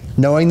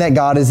 knowing that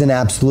God is in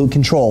absolute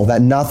control,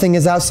 that nothing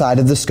is outside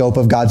of the scope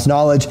of God's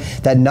knowledge,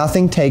 that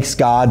nothing takes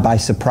God by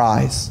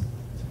surprise.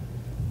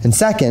 And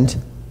second,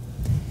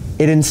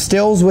 it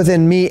instills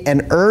within me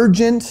an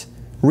urgent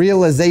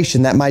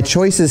realization that my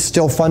choices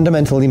still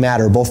fundamentally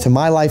matter, both to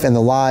my life and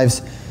the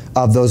lives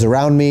of those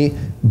around me,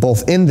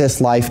 both in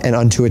this life and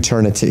unto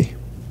eternity.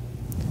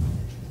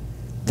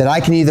 That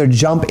I can either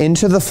jump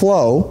into the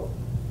flow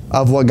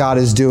of what God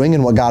is doing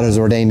and what God has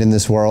ordained in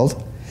this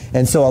world,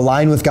 and so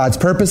align with God's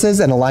purposes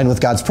and align with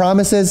God's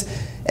promises,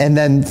 and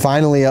then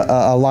finally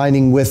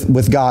aligning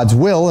with God's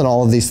will and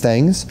all of these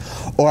things,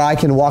 or I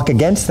can walk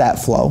against that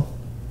flow,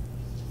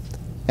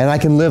 and I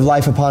can live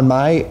life upon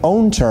my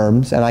own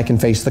terms, and I can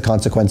face the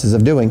consequences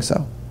of doing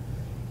so.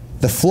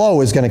 The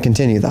flow is going to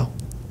continue, though.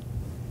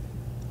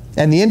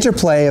 And the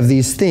interplay of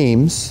these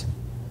themes,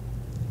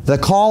 the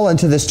call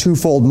into this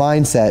twofold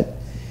mindset,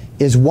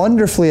 is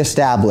wonderfully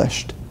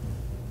established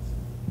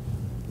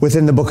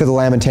within the book of the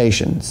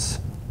Lamentations.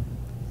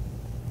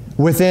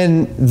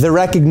 Within the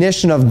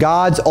recognition of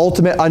God's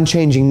ultimate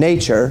unchanging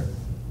nature,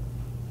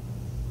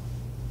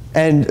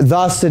 and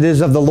thus it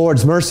is of the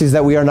Lord's mercies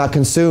that we are not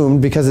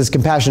consumed, because His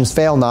compassions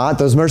fail not.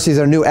 Those mercies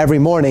are new every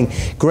morning.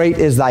 Great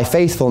is thy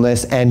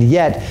faithfulness. And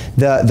yet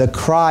the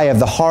cry of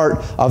the heart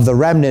of the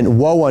remnant,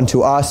 woe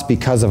unto us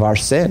because of our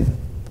sin.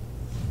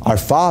 Our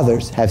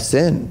fathers have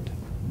sinned.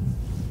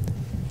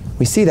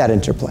 We see that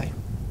interplay.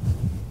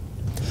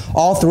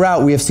 All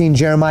throughout, we have seen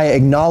Jeremiah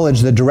acknowledge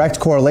the direct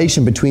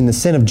correlation between the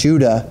sin of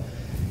Judah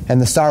and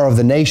the sorrow of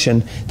the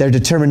nation, their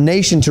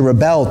determination to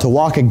rebel, to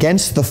walk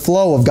against the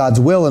flow of God's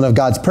will and of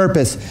God's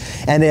purpose,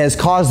 and it has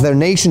caused their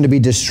nation to be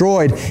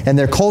destroyed and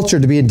their culture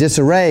to be in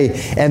disarray,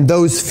 and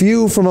those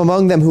few from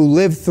among them who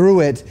live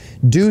through it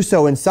do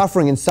so in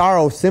suffering and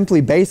sorrow,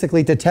 simply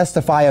basically to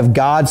testify of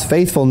God's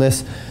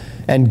faithfulness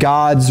and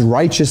God's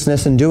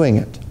righteousness in doing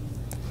it.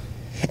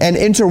 And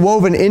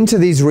interwoven into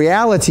these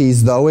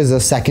realities, though, is a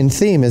second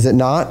theme, is it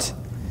not?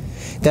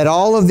 That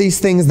all of these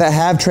things that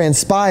have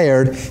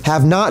transpired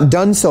have not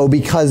done so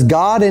because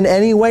God in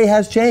any way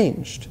has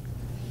changed.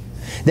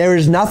 There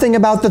is nothing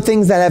about the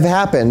things that have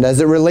happened as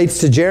it relates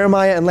to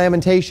Jeremiah and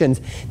Lamentations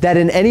that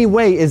in any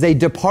way is a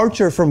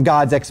departure from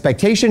God's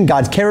expectation,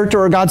 God's character,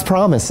 or God's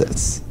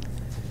promises.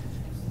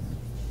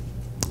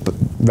 But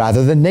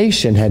rather, the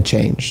nation had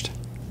changed.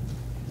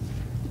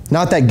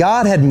 Not that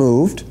God had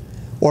moved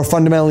or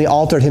fundamentally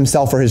altered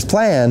Himself or His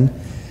plan,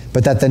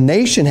 but that the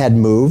nation had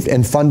moved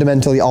and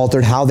fundamentally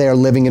altered how they are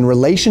living in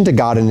relation to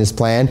God and His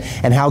plan,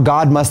 and how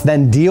God must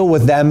then deal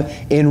with them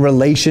in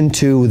relation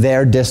to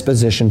their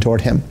disposition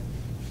toward Him.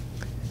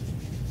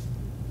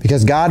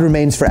 Because God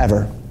remains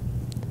forever,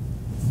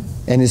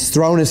 and His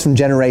throne is from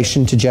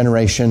generation to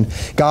generation.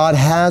 God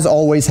has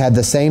always had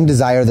the same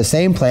desire, the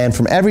same plan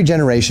from every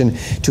generation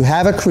to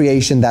have a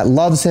creation that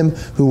loves Him,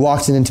 who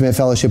walks in intimate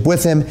fellowship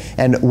with Him,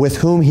 and with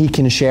whom He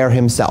can share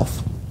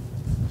Himself.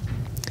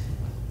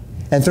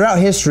 And throughout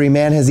history,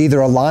 man has either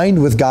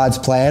aligned with God's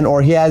plan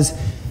or he has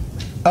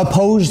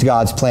opposed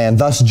God's plan,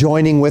 thus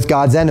joining with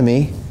God's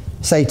enemy,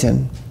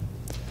 Satan.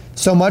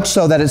 So much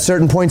so that at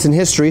certain points in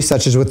history,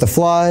 such as with the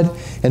flood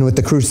and with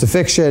the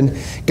crucifixion,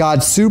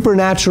 God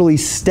supernaturally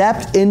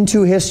stepped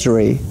into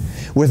history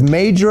with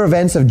major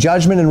events of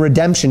judgment and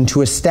redemption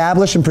to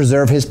establish and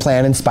preserve His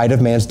plan in spite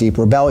of man's deep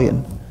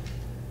rebellion.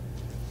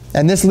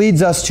 And this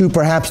leads us to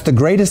perhaps the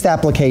greatest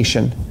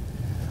application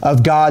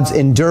of God's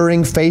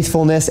enduring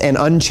faithfulness and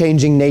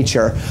unchanging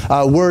nature.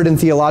 A word in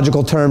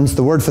theological terms,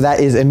 the word for that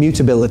is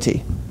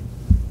immutability.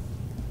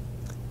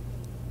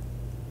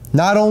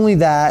 Not only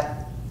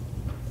that,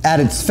 at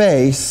its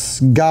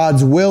face,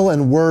 God's will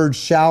and word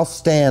shall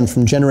stand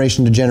from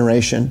generation to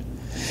generation.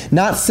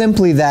 Not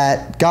simply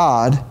that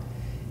God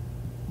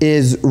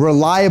is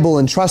reliable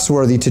and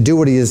trustworthy to do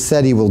what He has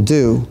said He will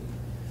do,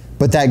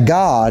 but that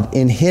God,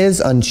 in His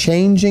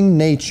unchanging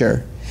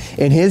nature,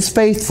 in His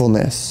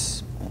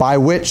faithfulness, by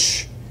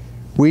which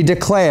we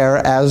declare,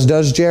 as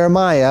does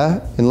Jeremiah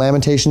in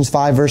Lamentations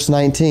 5 verse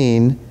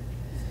 19,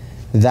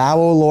 Thou,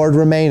 O Lord,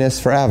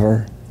 remainest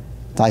forever,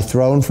 Thy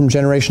throne from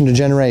generation to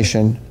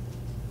generation,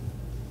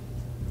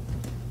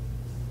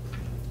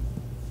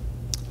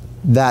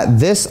 that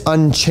this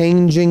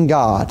unchanging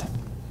God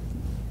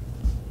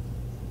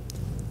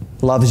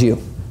loves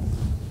you.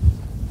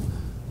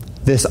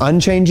 This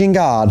unchanging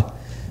God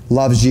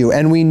loves you.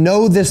 And we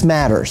know this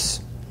matters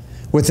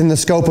within the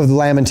scope of the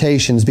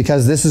Lamentations,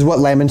 because this is what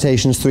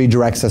Lamentations 3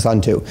 directs us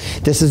unto.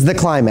 This is the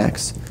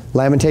climax.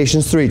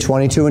 Lamentations 3,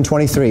 22 and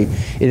 23.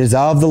 It is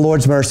of the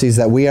Lord's mercies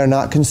that we are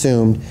not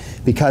consumed,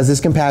 because His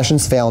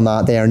compassions fail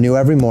not. They are new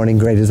every morning.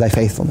 Great is thy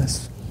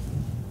faithfulness.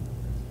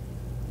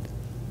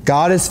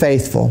 God is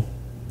faithful.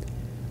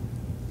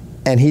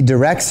 and he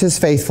directs his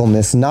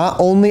faithfulness not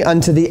only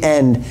unto the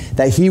end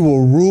that he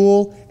will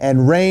rule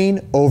and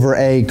reign over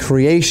a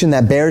creation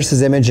that bears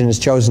his image and is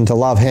chosen to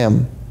love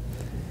him,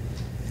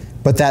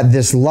 but that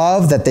this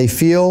love that they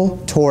feel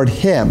toward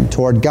him,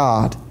 toward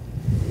God,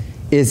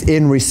 is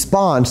in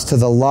response to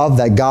the love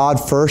that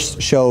God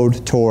first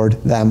showed toward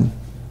them.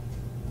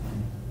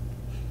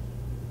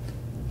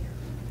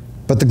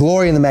 But the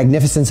glory and the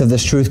magnificence of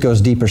this truth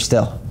goes deeper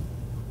still.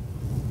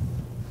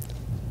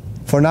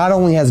 For not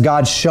only has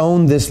God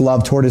shown this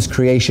love toward his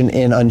creation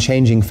in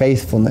unchanging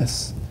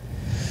faithfulness,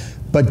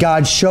 but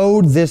God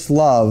showed this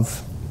love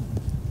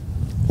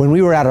when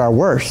we were at our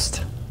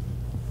worst,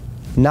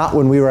 not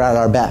when we were at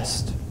our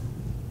best.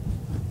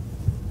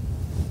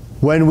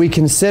 When we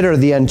consider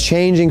the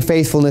unchanging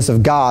faithfulness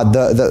of God,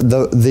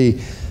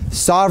 the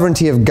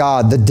sovereignty of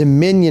God, the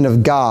dominion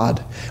of God,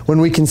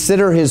 when we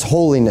consider his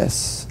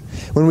holiness,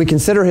 when we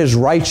consider his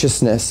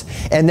righteousness,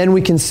 and then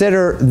we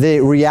consider the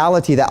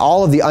reality that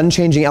all of the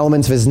unchanging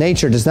elements of his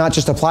nature does not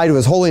just apply to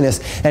his holiness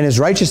and his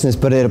righteousness,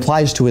 but it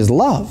applies to his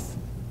love.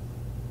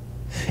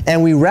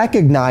 And we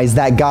recognize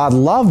that God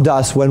loved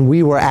us when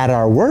we were at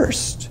our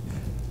worst.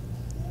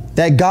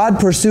 That God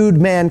pursued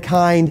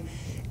mankind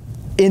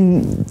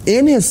in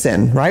his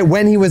sin, right?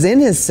 When he was in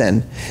his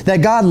sin.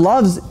 That God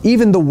loves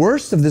even the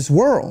worst of this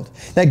world.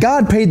 That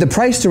God paid the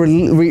price to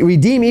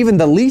redeem even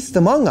the least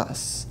among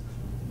us.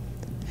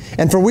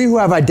 And for we who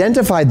have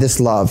identified this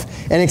love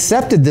and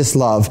accepted this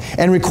love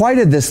and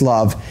requited this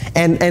love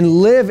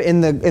and live in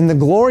the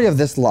glory of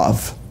this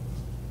love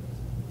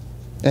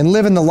and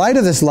live in the light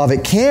of this love,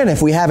 it can,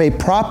 if we have a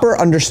proper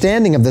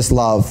understanding of this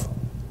love,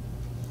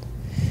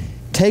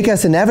 take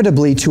us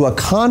inevitably to a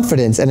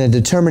confidence and a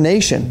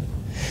determination.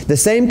 The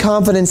same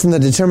confidence and the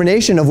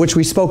determination of which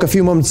we spoke a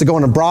few moments ago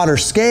on a broader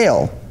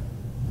scale.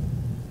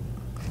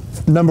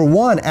 Number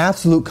one,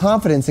 absolute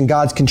confidence in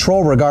God's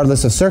control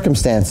regardless of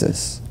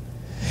circumstances.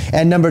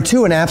 And number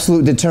two, an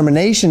absolute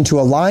determination to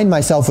align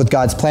myself with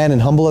God's plan in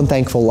humble and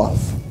thankful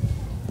love.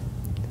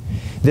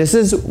 This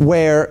is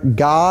where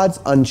God's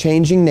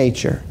unchanging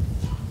nature,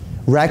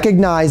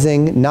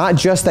 recognizing not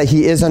just that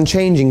he is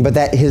unchanging, but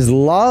that his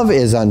love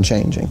is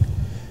unchanging,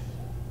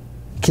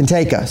 can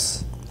take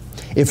us.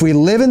 If we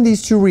live in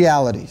these two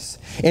realities,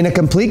 in a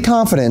complete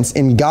confidence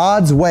in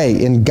God's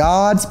way, in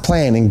God's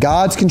plan, in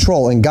God's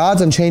control, in God's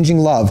unchanging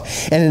love,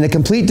 and in a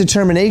complete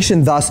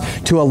determination thus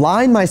to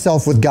align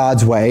myself with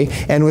God's way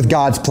and with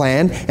God's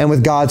plan and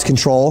with God's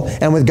control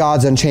and with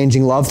God's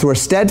unchanging love through a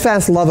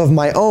steadfast love of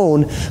my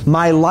own,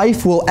 my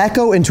life will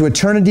echo into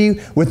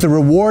eternity with the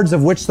rewards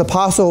of which the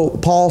Apostle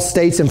Paul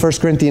states in 1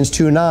 Corinthians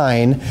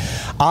 2:9,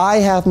 eye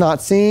hath not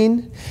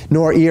seen,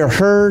 nor ear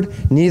heard,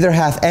 neither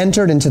hath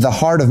entered into the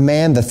heart of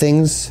man the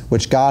things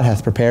which God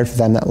hath prepared for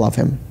them that love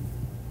him.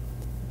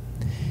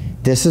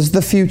 This is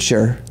the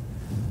future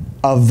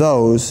of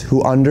those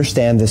who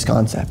understand this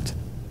concept.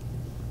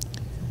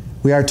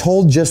 We are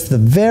told just the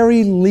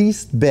very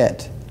least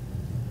bit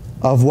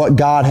of what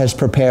God has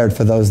prepared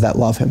for those that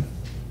love him.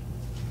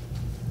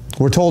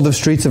 We're told of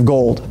streets of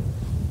gold.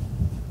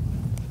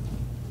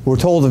 We're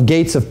told of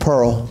gates of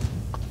pearl.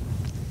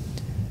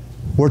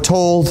 We're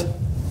told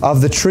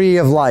of the tree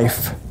of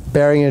life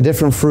bearing a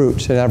different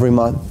fruit in every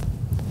month.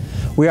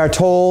 We are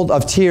told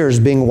of tears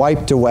being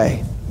wiped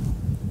away.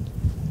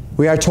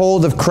 We are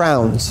told of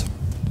crowns.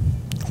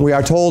 We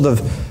are told of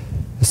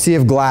a sea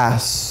of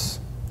glass.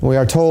 We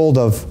are told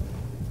of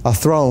a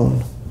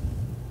throne.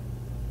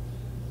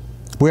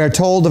 We are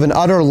told of an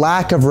utter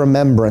lack of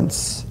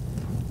remembrance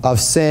of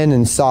sin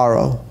and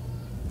sorrow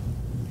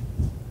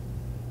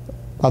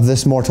of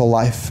this mortal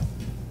life.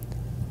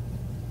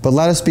 But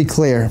let us be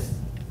clear.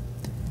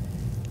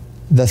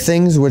 The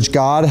things which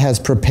God has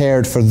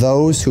prepared for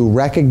those who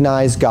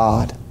recognize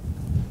God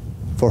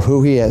for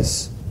who he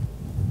is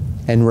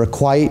and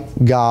requite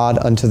God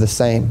unto the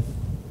same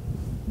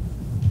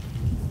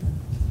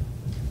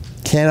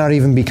cannot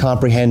even be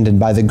comprehended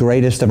by the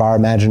greatest of our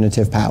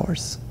imaginative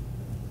powers.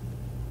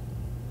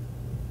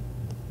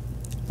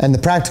 And the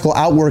practical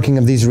outworking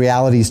of these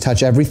realities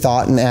touch every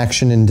thought and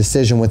action and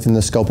decision within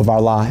the scope of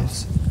our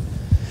lives.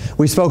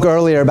 We spoke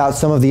earlier about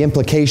some of the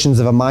implications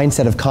of a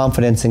mindset of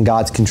confidence in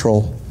God's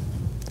control.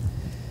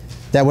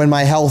 That when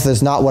my health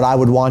is not what I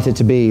would want it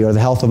to be, or the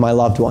health of my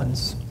loved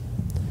ones,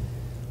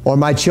 or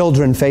my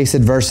children face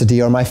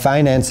adversity, or my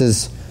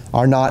finances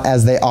are not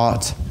as they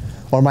ought,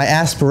 or my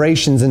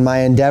aspirations and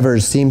my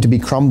endeavors seem to be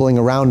crumbling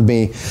around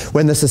me,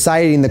 when the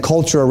society and the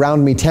culture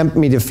around me tempt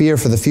me to fear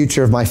for the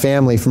future of my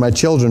family, for my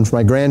children, for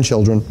my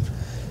grandchildren,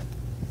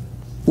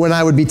 when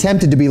I would be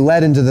tempted to be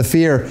led into the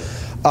fear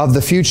of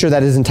the future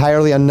that is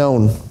entirely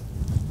unknown,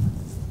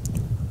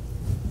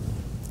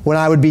 when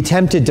I would be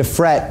tempted to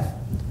fret,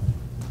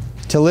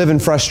 to live in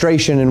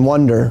frustration and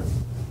wonder,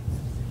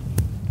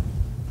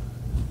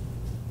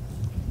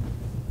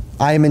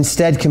 I am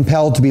instead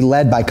compelled to be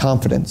led by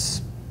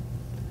confidence.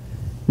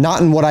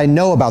 Not in what I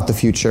know about the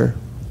future,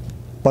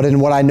 but in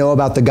what I know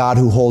about the God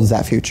who holds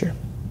that future.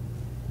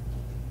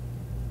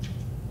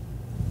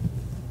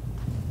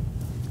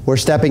 We're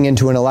stepping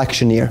into an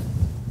election year.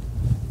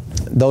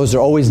 Those are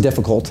always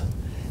difficult.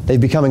 They've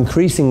become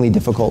increasingly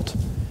difficult.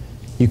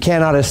 You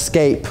cannot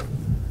escape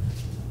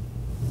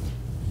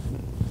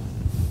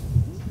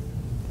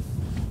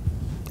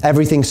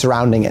everything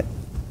surrounding it.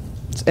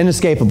 It's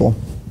inescapable.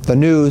 The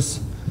news,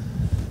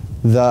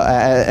 and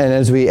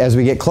as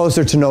we get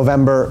closer to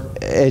November,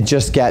 it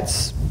just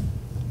gets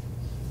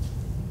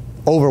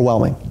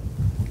overwhelming.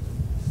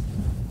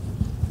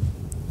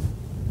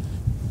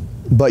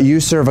 But you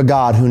serve a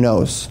God who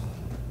knows.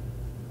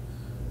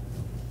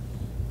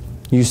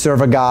 You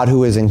serve a God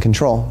who is in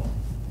control.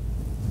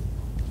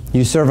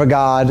 You serve a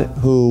God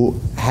who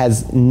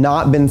has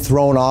not been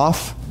thrown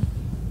off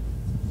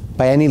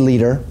by any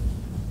leader.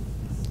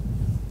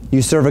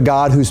 You serve a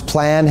God whose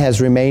plan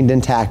has remained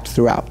intact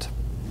throughout.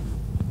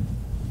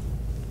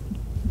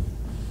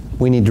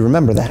 We need to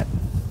remember that.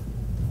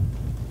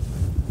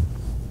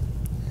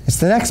 It's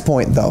the next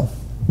point, though,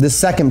 this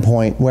second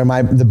point, where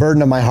the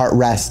burden of my heart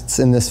rests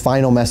in this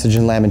final message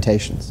in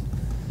Lamentations.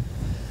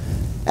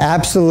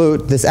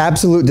 This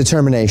absolute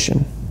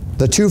determination,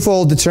 the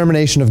twofold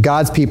determination of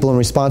God's people in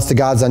response to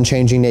God's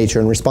unchanging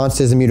nature, in response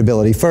to His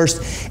immutability.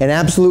 First, an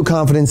absolute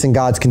confidence in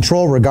God's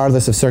control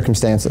regardless of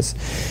circumstances.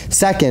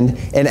 Second,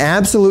 an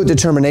absolute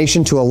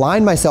determination to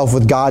align myself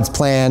with God's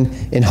plan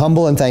in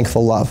humble and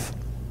thankful love.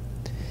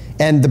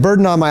 And the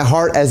burden on my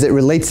heart as it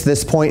relates to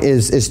this point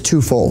is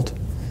twofold.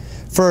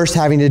 First,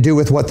 having to do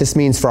with what this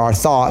means for our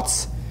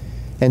thoughts,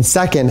 and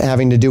second,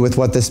 having to do with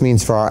what this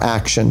means for our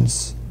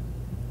actions.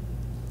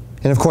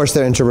 And of course,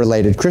 they're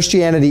interrelated.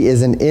 Christianity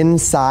is an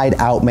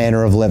inside-out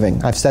manner of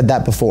living. I've said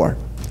that before.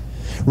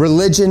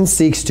 Religion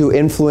seeks to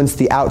influence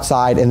the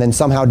outside and then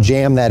somehow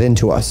jam that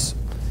into us.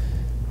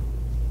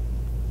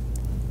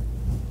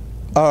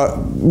 A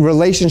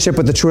relationship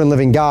with the true and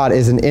living God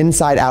is an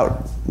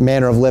inside-out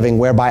manner of living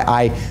whereby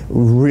I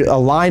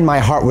align my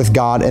heart with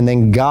God and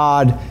then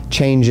God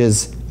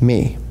changes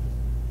me.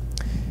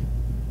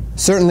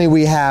 Certainly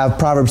we have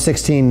Proverbs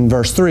 16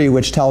 verse 3,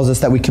 which tells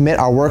us that we commit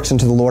our works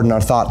unto the Lord and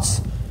our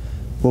thoughts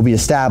will be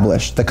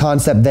established. The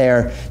concept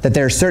there that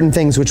there are certain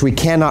things which we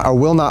cannot or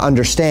will not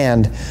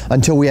understand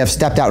until we have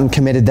stepped out and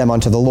committed them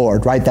unto the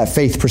Lord, right? That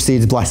faith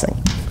precedes blessing.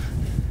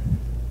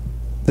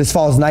 This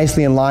falls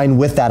nicely in line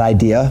with that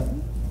idea,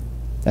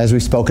 as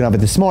we've spoken of it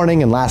this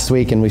morning and last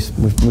week, and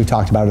we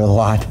talked about it a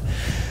lot.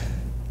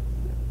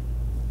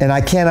 And I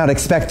cannot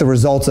expect the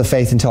results of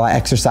faith until I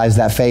exercise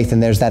that faith,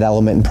 and there's that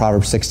element in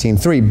Proverbs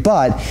 16:3.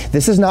 But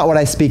this is not what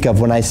I speak of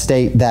when I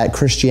state that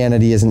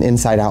Christianity is an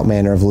inside-out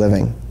manner of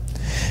living.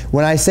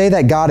 When I say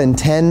that God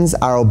intends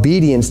our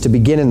obedience to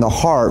begin in the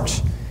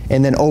heart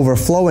and then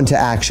overflow into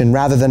action,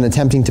 rather than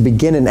attempting to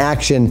begin an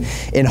action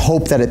in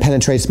hope that it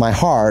penetrates my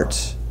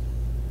heart,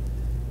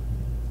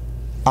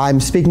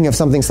 I'm speaking of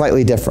something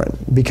slightly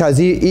different. Because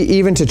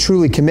even to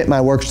truly commit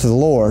my works to the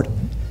Lord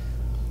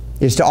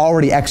is to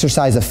already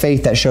exercise a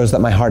faith that shows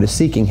that my heart is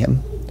seeking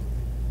Him.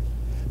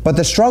 But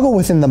the struggle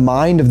within the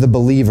mind of the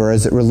believer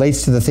as it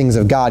relates to the things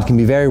of God can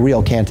be very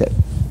real, can't it?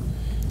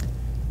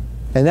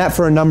 And that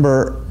for a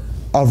number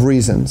of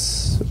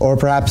reasons, or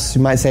perhaps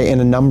you might say in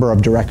a number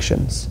of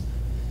directions.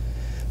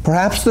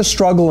 Perhaps the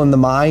struggle in the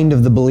mind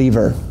of the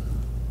believer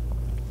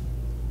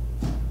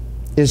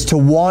is to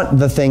want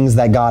the things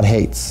that God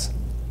hates,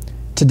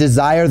 to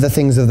desire the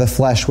things of the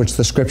flesh which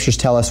the Scriptures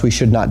tell us we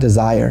should not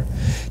desire,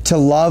 to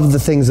love the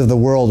things of the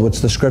world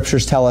which the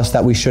Scriptures tell us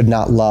that we should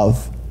not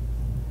love.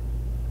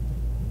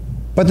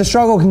 But the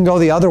struggle can go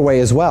the other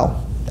way as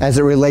well, as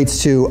it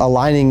relates to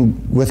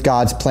aligning with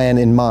God's plan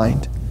in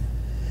mind.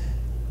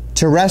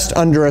 To rest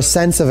under a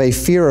sense of a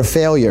fear of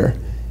failure,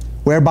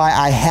 whereby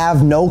I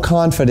have no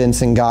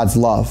confidence in God's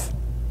love,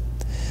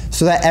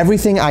 so that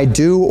everything I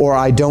do or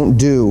I don't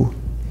do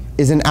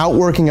is an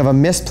outworking of a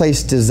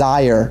misplaced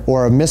desire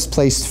or a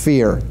misplaced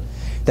fear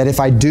that if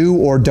I do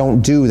or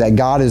don't do, that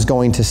God is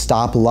going to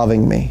stop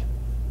loving me.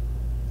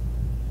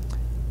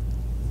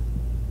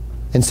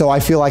 And so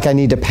I feel like I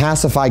need to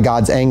pacify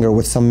God's anger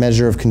with some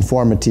measure of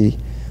conformity,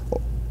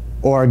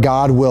 or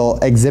God will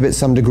exhibit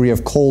some degree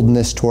of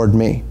coldness toward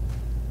me.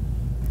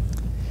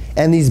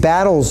 And these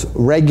battles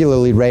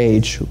regularly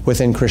rage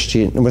within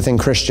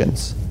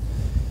Christians.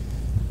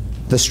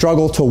 The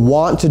struggle to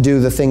want to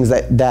do the things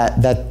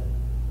that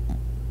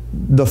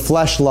the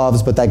flesh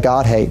loves but that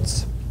God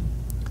hates.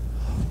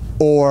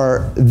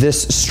 Or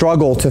this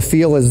struggle to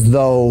feel as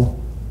though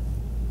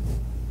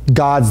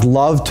God's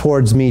love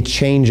towards me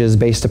changes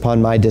based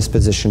upon my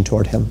disposition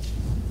toward Him.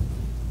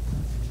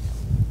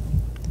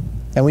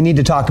 And we need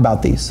to talk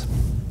about these.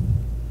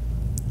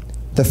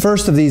 The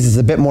first of these is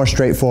a bit more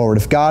straightforward.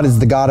 If God is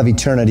the God of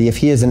eternity, if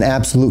He is in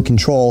absolute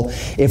control,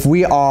 if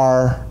we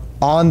are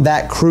on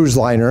that cruise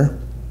liner,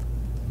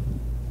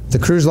 the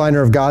cruise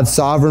liner of God's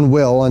sovereign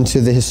will unto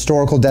the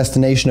historical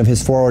destination of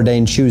His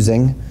foreordained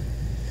choosing,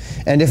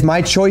 and if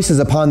my choices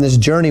upon this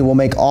journey will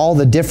make all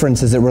the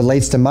difference as it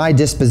relates to my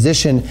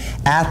disposition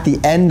at the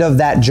end of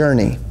that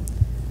journey,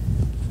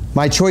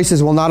 my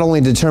choices will not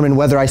only determine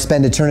whether I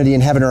spend eternity in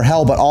heaven or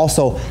hell, but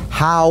also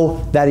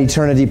how that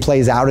eternity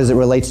plays out as it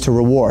relates to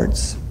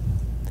rewards.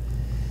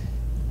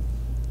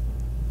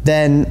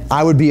 then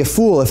I would be a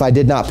fool if I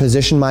did not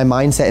position my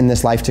mindset in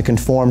this life to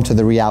conform to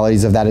the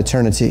realities of that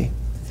eternity.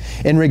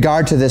 In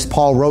regard to this,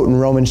 Paul wrote in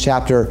Romans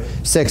chapter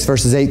 6,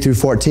 verses 8 through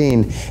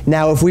 14,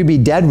 "Now if we be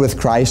dead with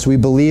Christ, we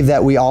believe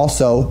that we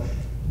shall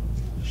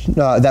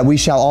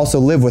also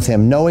live with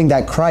him, knowing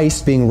that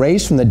Christ, being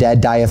raised from the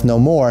dead, dieth no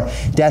more.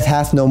 Death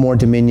hath no more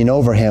dominion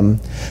over him.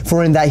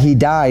 For in that he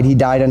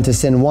died unto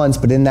sin once,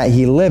 but in that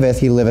he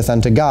liveth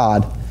unto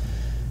God."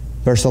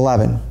 Verse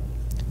 11,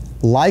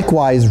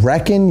 "Likewise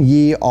reckon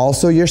ye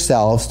also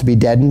yourselves to be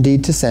dead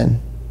indeed to sin,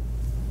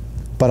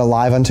 but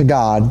alive unto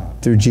God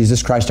through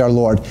Jesus Christ our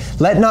Lord.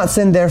 Let not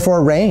sin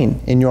therefore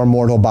reign in your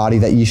mortal body,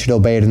 that ye should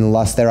obey it in the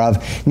lust thereof.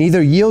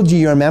 Neither yield ye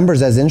your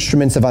members as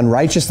instruments of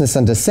unrighteousness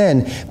unto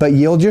sin, but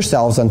yield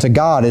yourselves unto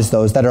God as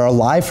those that are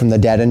alive from the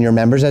dead, and your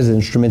members as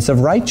instruments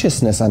of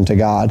righteousness unto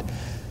God.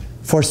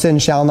 For sin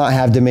shall not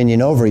have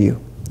dominion over you,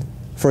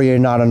 for ye are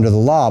not under the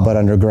law, but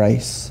under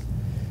grace."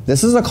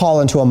 This is a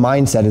call into a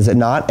mindset, is it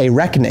not? A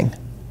reckoning.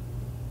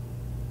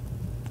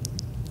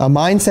 A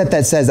mindset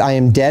that says, I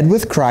am dead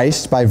with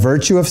Christ by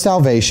virtue of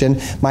salvation,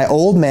 my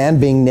old man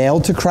being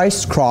nailed to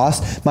Christ's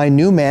cross, my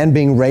new man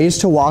being raised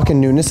to walk in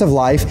newness of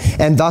life,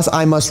 and thus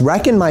I must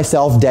reckon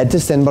myself dead to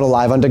sin but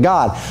alive unto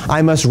God.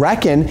 I must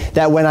reckon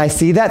that when I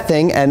see that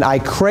thing and I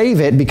crave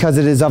it because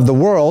it is of the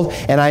world,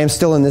 and I am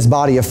still in this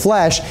body of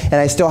flesh, and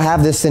I still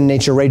have this sin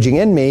nature raging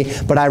in me,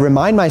 but I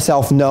remind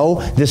myself,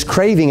 no, this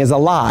craving is a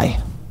lie.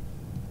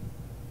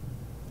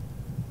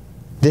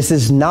 This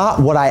is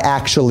not what I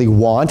actually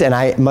want, and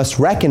I must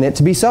reckon it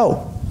to be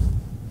so.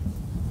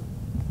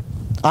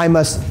 I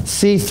must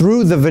see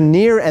through the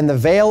veneer and the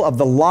veil of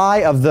the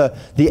lie of the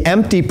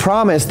empty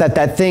promise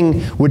that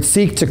thing would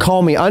seek to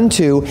call me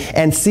unto,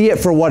 and see it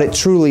for what it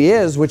truly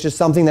is, which is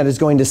something that is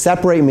going to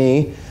separate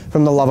me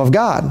from the love of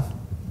God.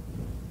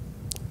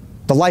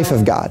 The life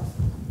of God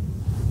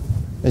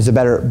is a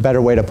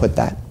better way to put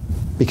that.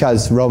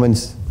 Because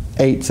Romans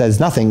 8 says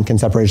nothing can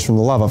separate us from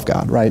the love of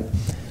God, right?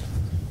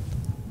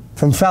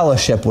 From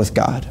fellowship with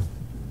God.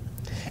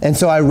 And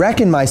so I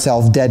reckon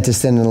myself dead to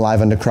sin and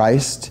alive unto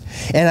Christ,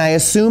 and I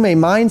assume a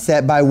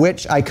mindset by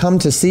which I come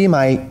to see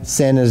my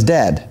sin as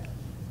dead.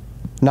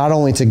 Not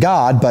only to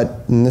God, but,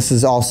 and this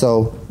is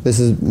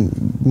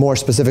more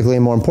specifically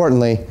and more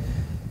importantly,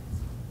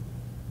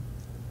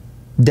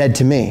 dead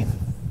to me.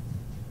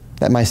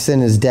 That my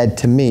sin is dead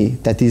to me,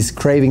 that these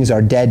cravings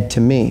are dead to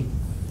me.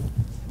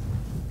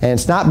 And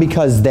it's not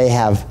because they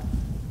have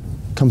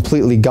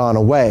completely gone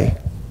away,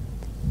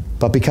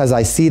 but because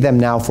I see them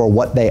now for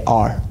what they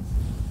are.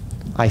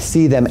 I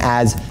see them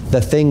as the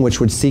thing which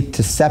would seek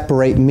to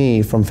separate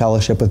me from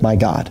fellowship with my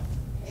God.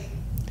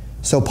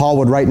 So Paul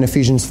would write in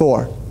Ephesians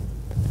 4,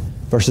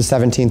 verses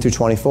 17 through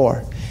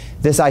 24,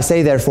 "This I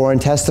say therefore,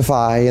 and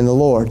testify in the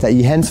Lord, that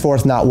ye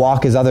henceforth not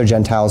walk as other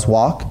Gentiles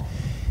walk,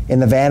 in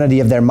the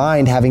vanity of their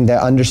mind, having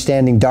their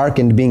understanding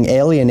darkened, being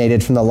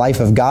alienated from the life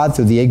of God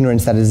through the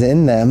ignorance that is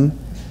in them,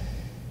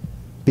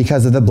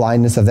 because of the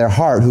blindness of their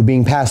heart, who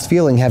being past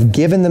feeling have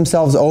given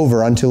themselves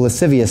over unto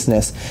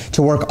lasciviousness,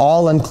 to work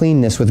all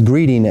uncleanness with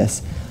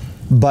greediness.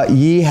 But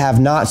ye have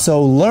not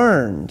so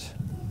learned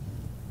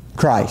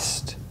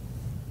Christ.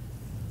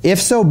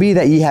 If so be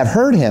that ye have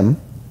heard him,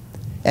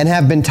 and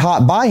have been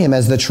taught by him,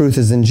 as the truth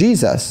is in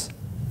Jesus."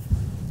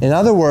 In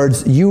other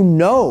words, you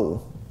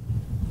know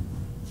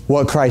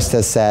what Christ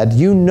has said.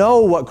 You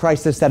know what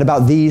Christ has said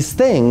about these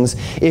things.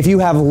 If you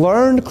have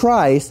learned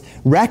Christ,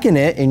 reckon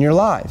it in your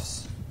lives.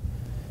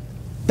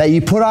 That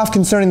you put off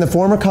concerning the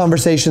former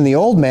conversation the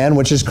old man,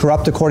 which is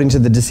corrupt according to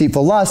the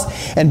deceitful lust,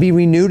 and be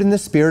renewed in the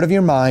spirit of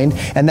your mind,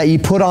 and that ye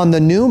put on the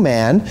new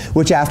man,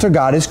 which after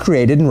God is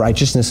created in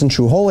righteousness and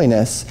true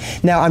holiness.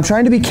 Now, I'm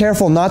trying to be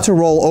careful not to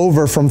roll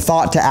over from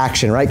thought to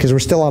action, right? Because we're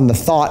still on the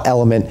thought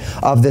element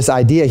of this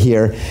idea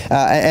here.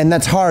 And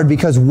that's hard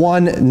because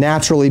one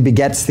naturally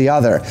begets the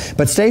other.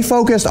 But stay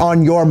focused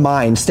on your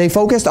mind. Stay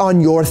focused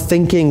on your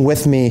thinking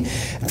with me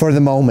for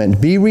the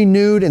moment. Be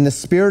renewed in the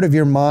spirit of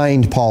your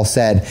mind, Paul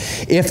said.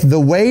 If the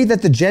way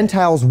that the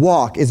Gentiles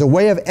walk is a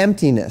way of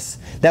emptiness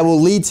that will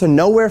lead to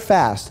nowhere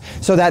fast,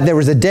 so that there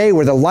was a day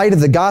where the light of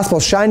the gospel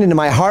shined into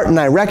my heart and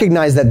I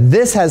recognized that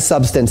this has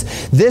substance,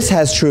 this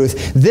has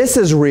truth, this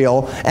is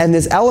real, and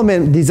this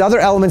element, these other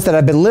elements that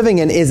I've been living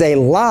in is a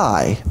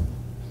lie.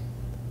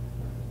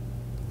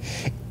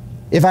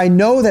 If I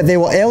know that they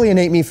will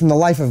alienate me from the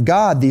life of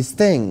God, these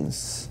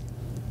things,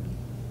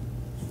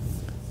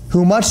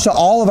 who much to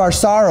all of our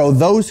sorrow,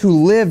 those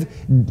who live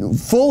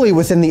fully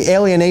within the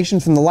alienation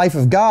from the life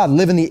of God,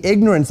 live in the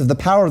ignorance of the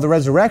power of the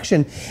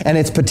resurrection and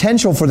its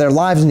potential for their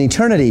lives in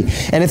eternity.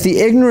 And if the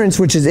ignorance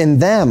which is in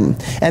them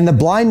and the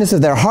blindness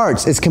of their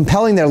hearts is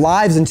compelling their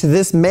lives into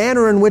this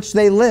manner in which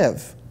they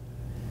live,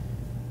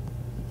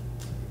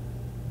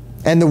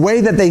 and the way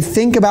that they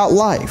think about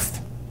life,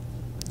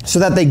 so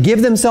that they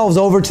give themselves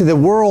over to the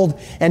world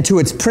and to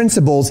its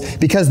principles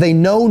because they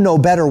know no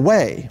better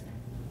way.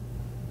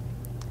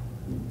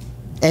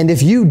 And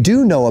if you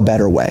do know a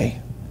better way,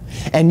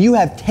 and you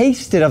have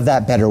tasted of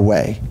that better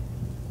way,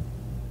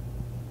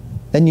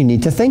 then you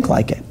need to think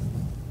like it.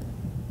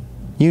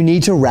 You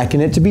need to reckon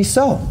it to be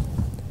so.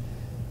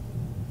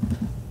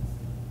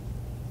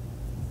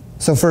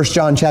 So 1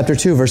 John chapter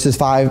 2, verses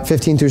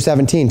 15 through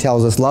 17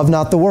 tells us, love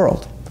not the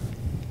world,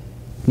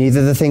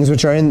 neither the things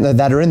which are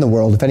that are in the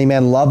world. If any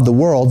man love the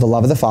world, the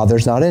love of the Father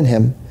is not in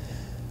him.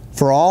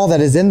 For all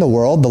that is in the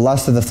world, the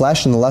lust of the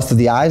flesh and the lust of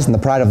the eyes and the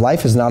pride of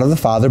life is not of the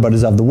Father, but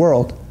is of the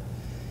world.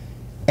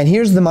 And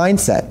here's the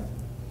mindset.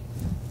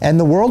 And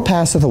the world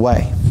passeth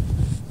away,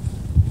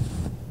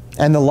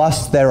 and the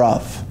lust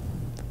thereof.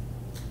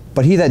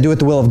 But he that doeth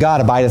the will of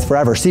God abideth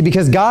forever. See,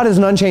 because God is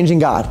an unchanging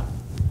God.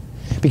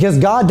 Because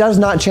God does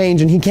not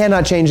change, and he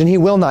cannot change, and he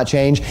will not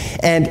change.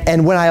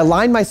 And when I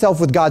align myself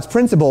with God's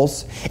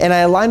principles, and I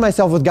align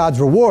myself with God's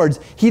rewards,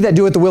 he that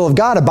doeth the will of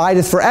God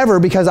abideth forever,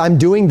 because I'm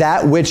doing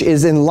that which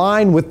is in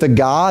line with the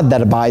God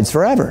that abides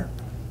forever.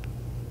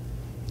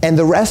 And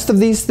the rest of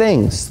these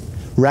things,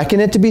 reckon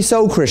it to be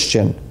so,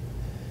 Christian.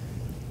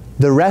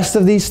 The rest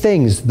of these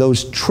things,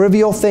 those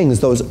trivial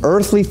things, those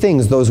earthly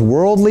things, those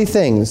worldly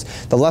things,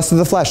 the lust of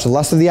the flesh, the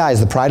lust of the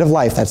eyes, the pride of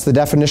life, that's the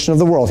definition of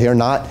the world here,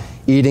 not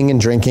eating and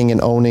drinking and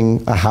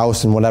owning a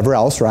house and whatever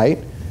else, right?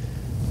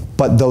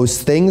 But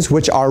those things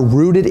which are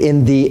rooted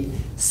in the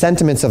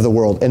sentiments of the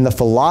world, in the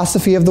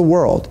philosophy of the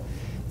world,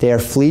 they are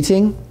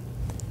fleeting,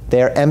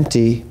 they are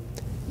empty,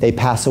 they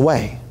pass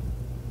away.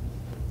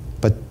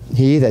 But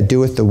he that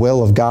doeth the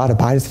will of God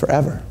abideth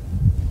forever.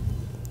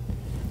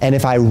 And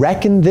if I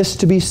reckon this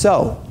to be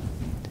so,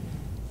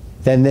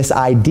 then this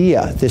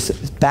idea, this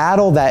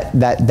battle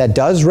that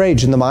does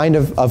rage in the mind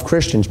of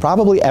Christians,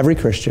 probably every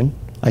Christian,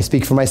 I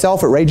speak for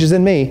myself, it rages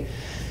in me,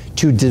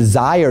 to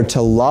desire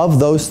to love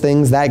those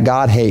things that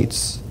God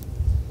hates,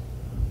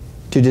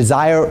 to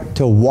desire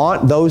to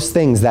want those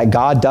things that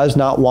God does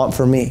not want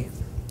for me,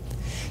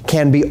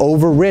 can be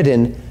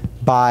overridden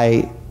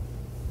by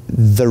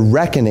the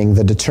reckoning,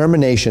 the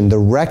determination, the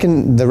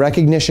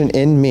recognition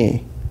in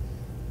me,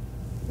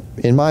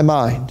 in my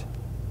mind,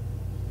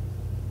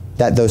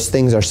 that those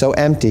things are so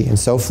empty and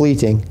so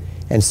fleeting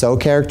and so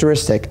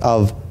characteristic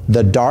of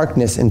the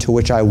darkness into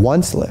which I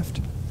once lived,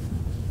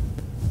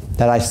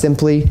 that I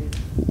simply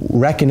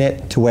reckon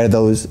it to where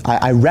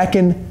I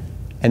reckon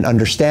and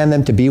understand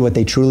them to be what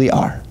they truly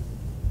are.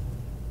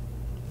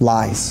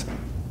 Lies.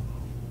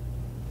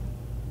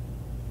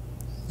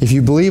 If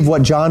you believe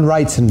what John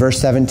writes in verse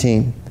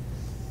 17,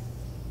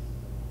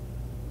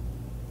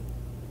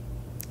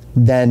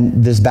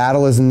 then this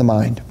battle is in the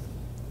mind.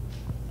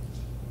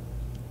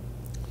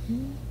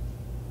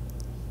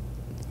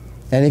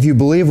 And if you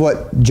believe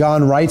what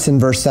John writes in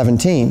verse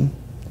 17,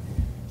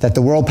 that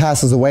the world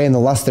passes away and the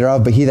lust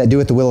thereof, but he that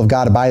doeth the will of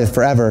God abideth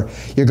forever,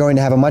 you're going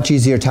to have a much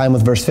easier time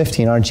with verse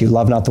 15, aren't you?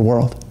 Love not the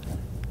world.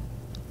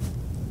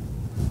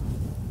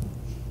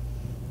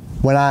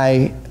 When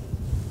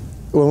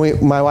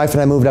my wife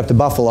and I moved up to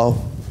Buffalo,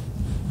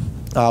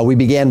 we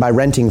began by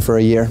renting for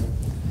a year.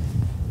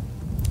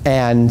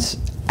 And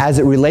as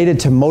it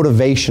related to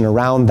motivation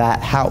around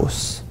that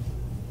house,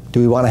 do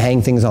we want to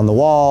hang things on the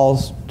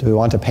walls? Do we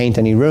want to paint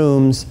any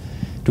rooms?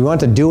 Do we want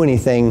to do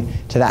anything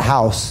to that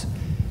house?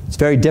 It's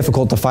very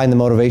difficult to find the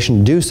motivation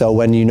to do so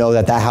when you know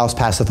that house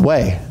passeth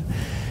away,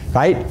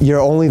 right? You're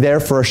only there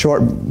for a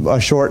short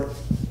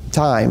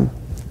time.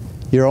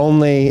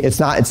 It's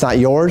not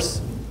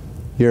yours.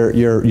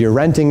 You're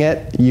renting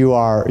it.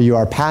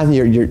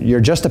 You're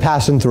just a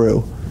passing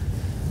through.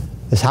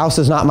 This house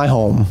is not my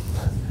home.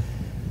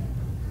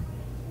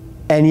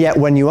 And yet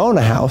when you own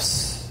a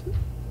house,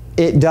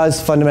 it does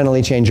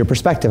fundamentally change your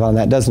perspective on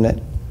that, doesn't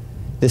it?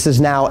 This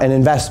is now an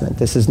investment.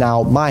 This is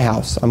now my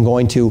house. I'm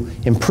going to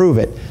improve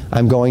it.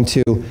 I'm going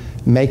to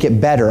make it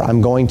better.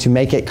 I'm going to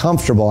make it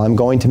comfortable. I'm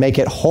going to make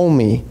it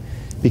homey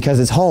because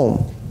it's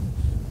home.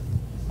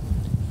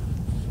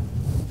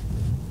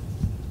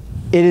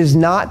 It is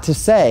not to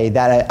say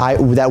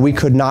that we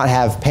could not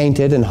have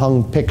painted and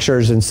hung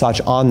pictures and such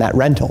on that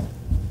rental.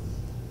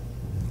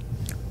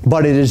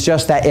 But it is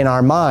just that in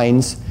our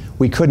minds,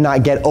 we could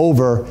not get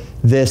over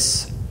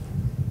this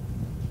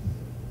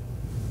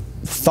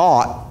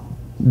thought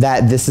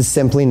that this is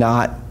simply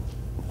not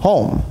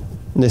home.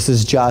 This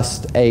is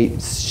just a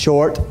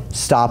short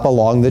stop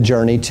along the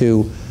journey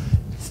to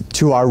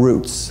our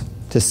roots,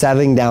 to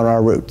settling down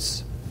our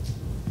roots.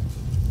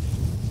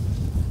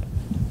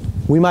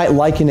 We might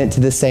liken it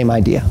to this same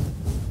idea.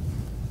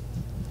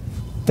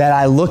 That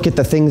I look at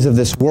the things of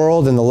this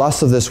world and the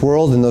lusts of this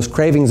world and those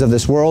cravings of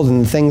this world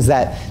and the things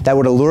that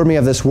would allure me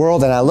of this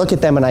world, and I look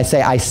at them and I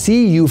say, I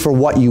see you for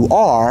what you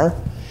are,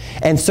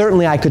 and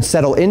certainly I could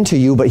settle into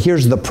you, but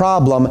here's the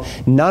problem.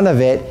 None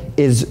of it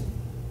is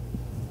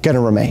going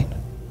to remain.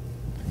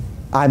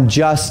 I'm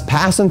just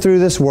passing through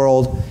this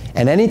world,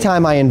 and any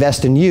time I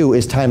invest in you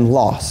is time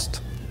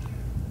lost.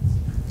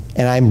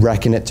 And I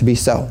reckon it to be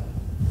so.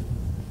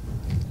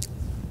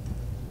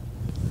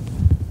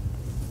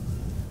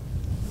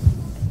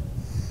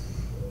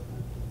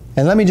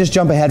 And let me just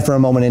jump ahead for a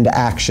moment into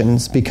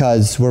actions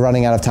because we're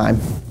running out of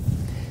time.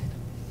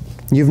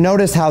 You've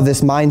noticed how this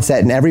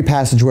mindset in every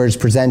passage where it's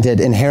presented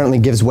inherently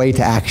gives way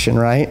to action,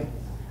 right?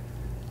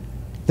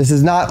 This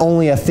is not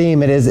only a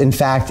theme, it is in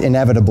fact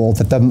inevitable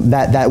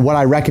that what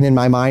I reckon in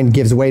my mind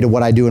gives way to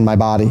what I do in my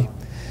body.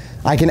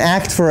 I can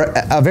act for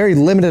a very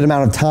limited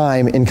amount of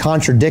time in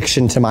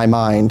contradiction to my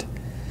mind,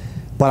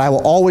 but I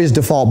will always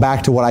default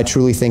back to what I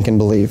truly think and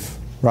believe,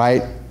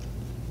 right?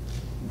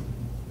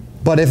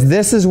 But if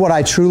this is what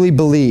I truly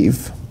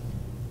believe,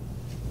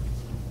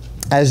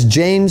 as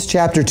James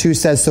chapter 2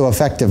 says so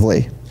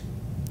effectively,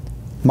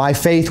 my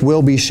faith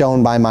will be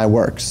shown by my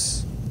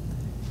works.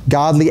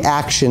 Godly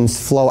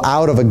actions flow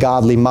out of a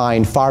godly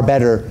mind far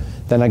better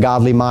than a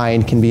godly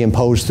mind can be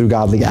imposed through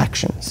godly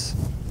actions.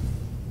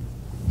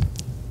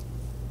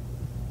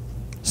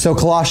 So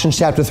Colossians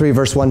chapter 3,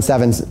 verse 1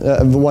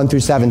 through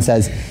 7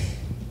 says,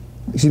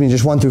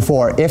 just 1 through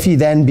 4, if ye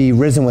then be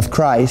risen with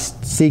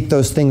Christ, seek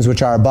those things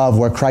which are above,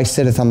 where Christ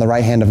sitteth on the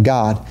right hand of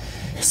God.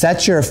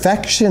 Set your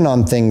affection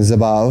on things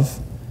above,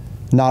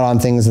 not on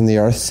things in the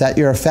earth. Set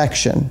your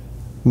affection,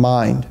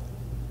 mind.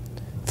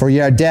 For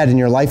ye are dead, and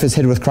your life is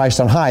hid with Christ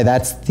on high.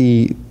 That's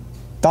the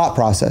thought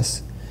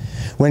process.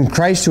 When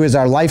Christ, who is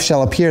our life,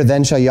 shall appear,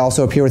 then shall ye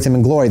also appear with him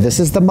in glory. This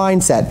is the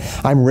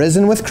mindset. I'm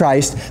risen with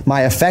Christ.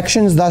 My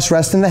affections thus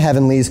rest in the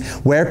heavenlies,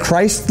 where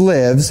Christ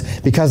lives,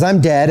 because I'm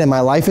dead and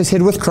my life is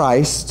hid with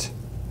Christ.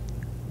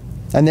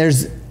 And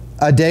there's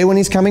a day when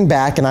he's coming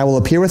back, and I will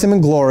appear with him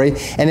in glory.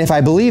 And if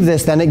I believe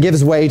this, then it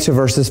gives way to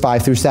verses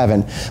 5 through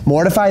 7.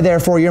 Mortify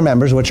therefore your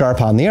members which are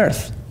upon the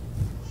earth.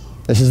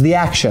 This is the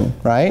action,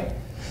 right?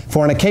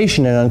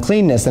 Fornication and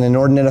uncleanness and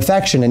inordinate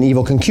affection and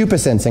evil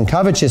concupiscence and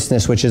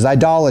covetousness, which is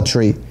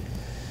idolatry.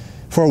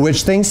 For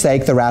which things'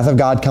 sake the wrath of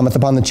God cometh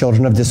upon the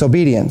children of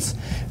disobedience.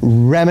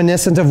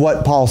 Reminiscent of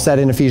what Paul said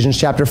in Ephesians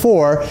chapter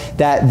 4,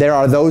 that there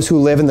are those who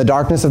live in the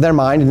darkness of their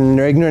mind and in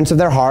the ignorance of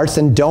their hearts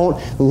and don't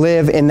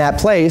live in that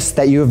place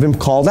that you have been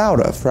called out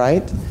of,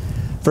 right?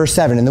 Verse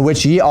 7, in the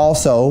which ye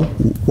also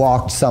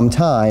walked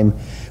sometime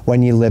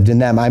when ye lived in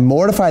them. I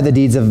mortify the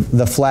deeds of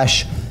the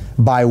flesh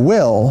by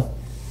will.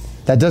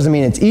 That doesn't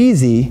mean it's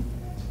easy,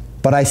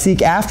 but I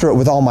seek after it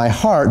with all my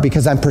heart,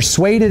 because I'm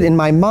persuaded in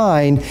my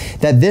mind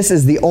that this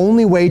is the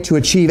only way to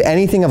achieve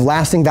anything of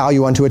lasting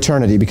value unto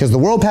eternity, because the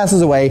world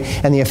passes away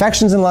and the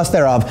affections and lust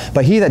thereof,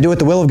 but he that doeth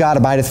the will of God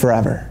abideth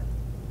forever.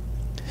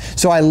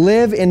 So I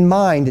live in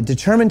mind,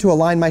 determined to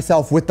align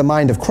myself with the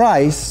mind of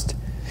Christ,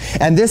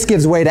 and this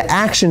gives way to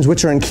actions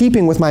which are in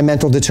keeping with my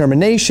mental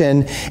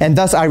determination, and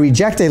thus I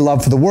reject a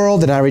love for the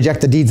world, and I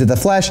reject the deeds of the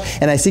flesh,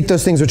 and I seek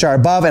those things which are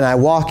above, and I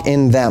walk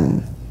in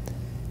them.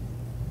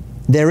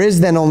 There is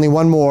then only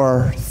one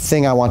more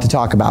thing I want to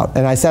talk about.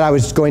 And I said I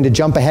was going to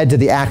jump ahead to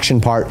the action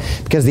part,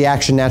 because the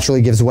action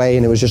naturally gives way,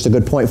 and it was just a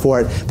good point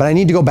for it. But I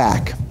need to go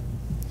back.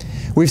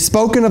 We've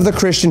spoken of the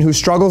Christian who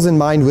struggles in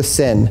mind with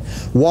sin,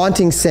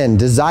 wanting sin,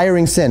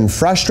 desiring sin,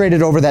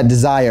 frustrated over that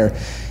desire,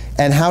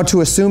 and how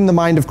to assume the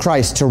mind of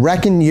Christ, to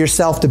reckon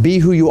yourself to be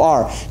who you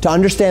are, to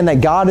understand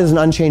that God is an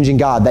unchanging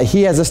God, that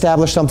he has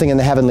established something in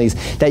the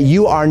heavenlies, that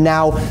you are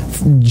now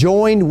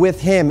joined with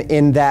him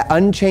in that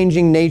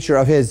unchanging nature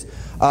of his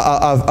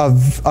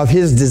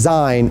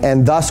design,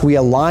 and thus we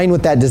align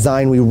with that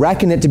design, we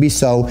reckon it to be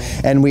so,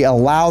 and we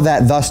allow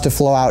that thus to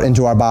flow out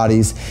into our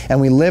bodies,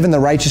 and we live in the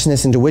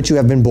righteousness into which you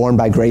have been born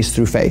by grace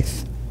through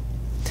faith.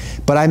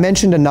 But I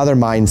mentioned another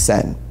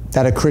mindset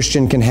that a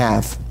Christian can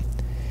have,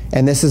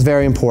 and this is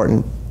very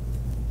important.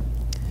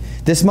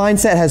 This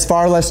mindset has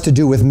far less to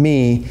do with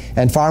me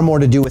and far more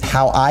to do with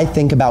how I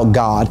think about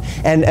God,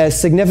 and a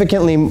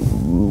significantly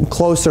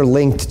closer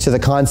linked to the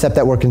concept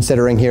that we're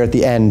considering here at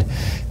the end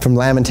from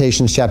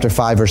Lamentations chapter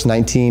 5, verse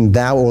 19.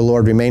 Thou, O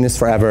Lord, remainest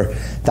forever,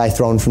 thy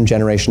throne from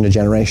generation to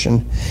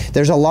generation.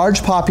 There's a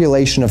large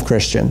population of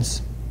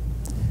Christians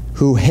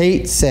who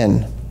hate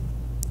sin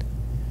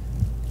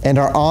and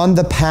are on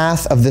the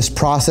path of this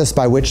process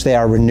by which they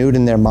are renewed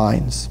in their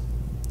minds.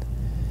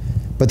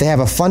 But they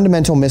have a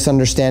fundamental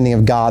misunderstanding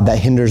of God that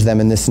hinders them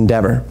in this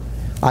endeavor.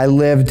 I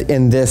lived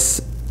in this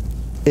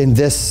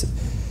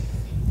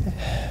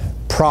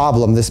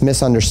problem, this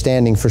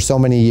misunderstanding for so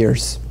many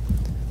years.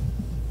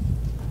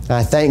 And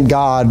I thank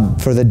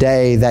God for the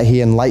day that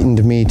he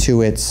enlightened me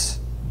to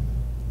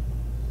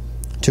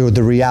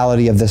the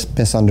reality of this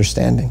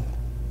misunderstanding.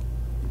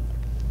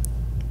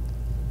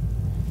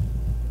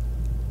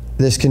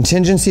 This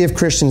contingency of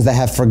Christians that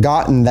have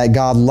forgotten that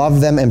God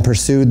loved them and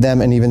pursued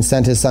them and even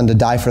sent his son to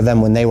die for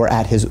them when they were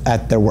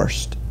at their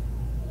worst.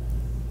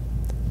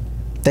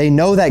 They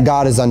know that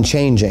God is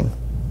unchanging,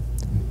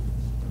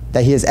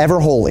 that he is ever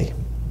holy.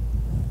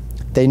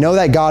 They know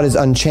that God is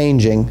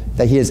unchanging,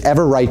 that he is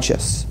ever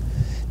righteous.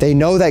 They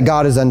know that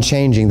God is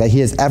unchanging, that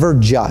he is ever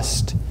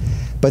just.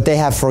 But they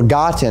have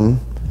forgotten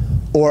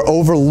or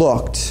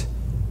overlooked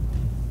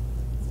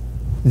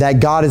that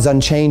God is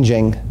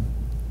unchanging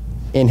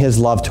in his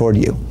love toward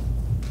you.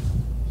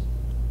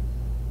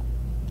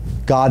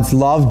 God's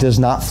love does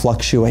not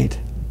fluctuate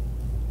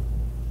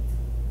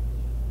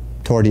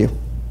toward you.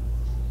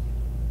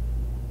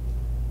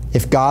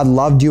 If God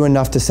loved you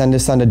enough to send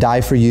his son to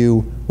die for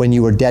you when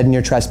you were dead in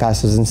your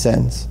trespasses and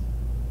sins,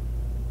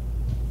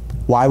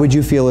 why would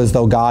you feel as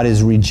though God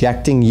is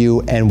rejecting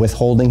you and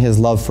withholding his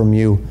love from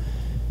you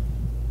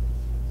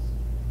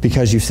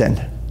because you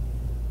sinned?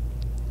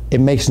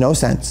 It makes no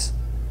sense.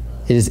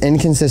 It is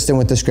inconsistent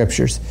with the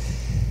scriptures.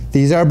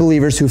 These are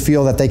believers who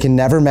feel that they can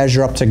never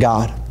measure up to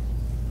God,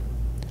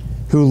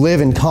 who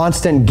live in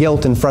constant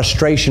guilt and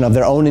frustration of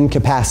their own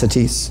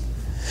incapacities,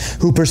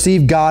 who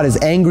perceive God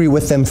as angry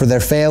with them for their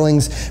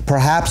failings,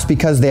 perhaps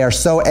because they are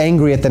so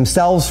angry at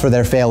themselves for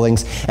their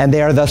failings, and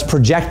they are thus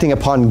projecting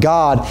upon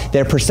God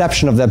their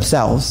perception of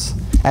themselves,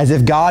 as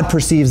if God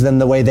perceives them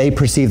the way they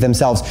perceive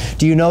themselves.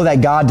 Do you know that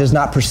God does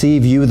not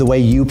perceive you the way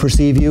you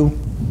perceive you?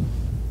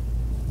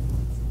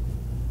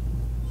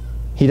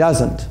 He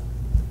doesn't.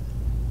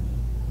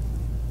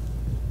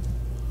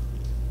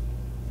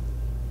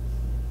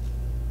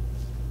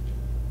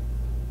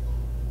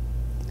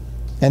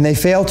 And they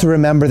fail to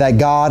remember that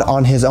God,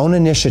 on His own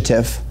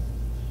initiative,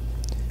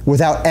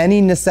 without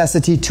any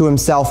necessity to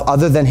Himself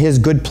other than His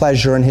good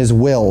pleasure and His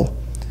will,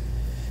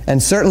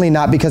 and certainly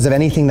not because of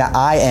anything that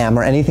I am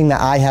or anything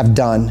that I have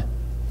done,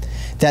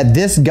 that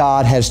this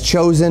God has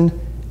chosen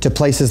to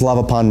place His love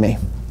upon me.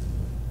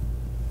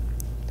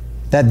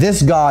 That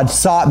this God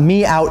sought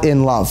me out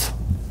in love.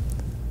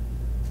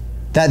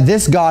 That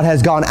this God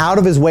has gone out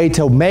of His way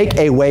to make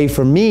a way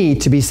for me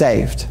to be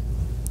saved.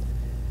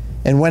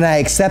 And when I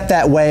accept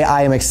that way,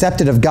 I am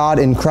accepted of God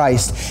in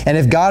Christ. And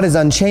if God is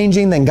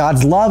unchanging, then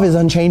God's love is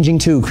unchanging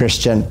too,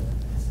 Christian.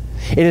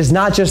 It is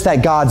not just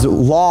that God's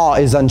law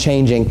is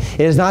unchanging.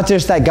 It is not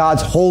just that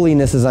God's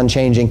holiness is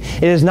unchanging.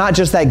 It is not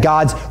just that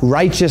God's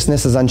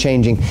righteousness is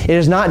unchanging. It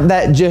is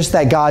not just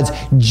that God's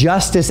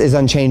justice is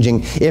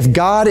unchanging. If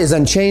God is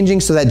unchanging,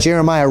 so that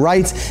Jeremiah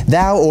writes,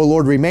 "Thou, O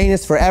Lord,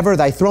 remainest forever,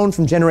 thy throne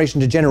from generation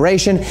to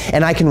generation,"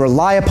 and I can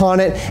rely upon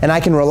it, and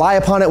I can rely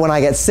upon it when I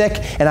get sick,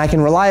 and I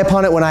can rely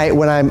upon it when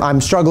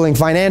I'm struggling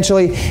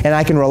financially, and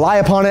I can rely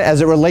upon it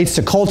as it relates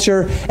to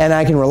culture, and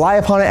I can rely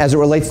upon it as it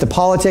relates to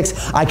politics.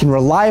 I can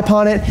rely upon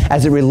it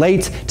as it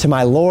relates to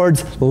my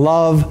Lord's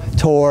love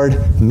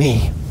toward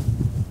me.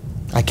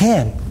 I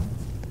can.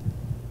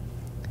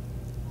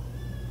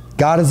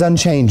 God is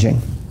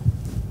unchanging.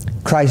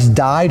 Christ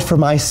died for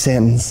my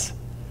sins.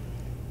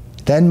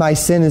 Then my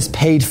sin is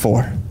paid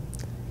for.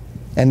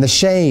 And the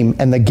shame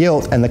and the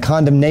guilt and the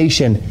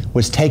condemnation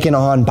was taken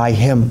on by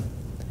Him.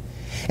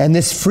 And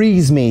this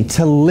frees me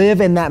to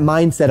live in that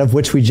mindset of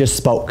which we just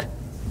spoke.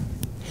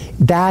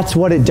 That's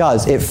what it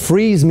does. It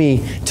frees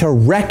me to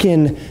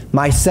reckon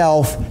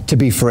myself to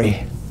be free.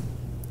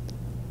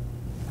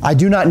 I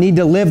do not need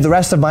to live the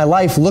rest of my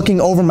life looking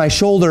over my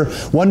shoulder,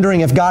 wondering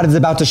if God is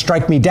about to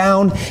strike me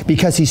down,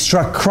 because He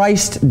struck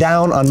Christ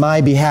down on my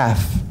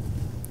behalf.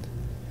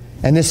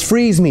 And this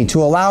frees me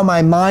to allow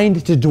my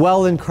mind to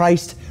dwell in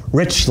Christ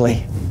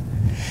richly.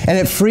 And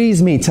it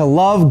frees me to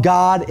love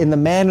God in the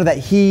manner that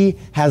He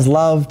has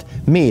loved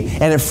me.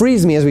 And it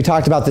frees me, as we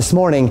talked about this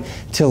morning,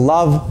 to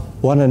love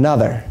one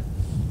another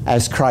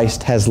as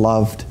Christ has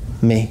loved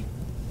me.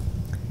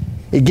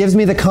 It gives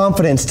me the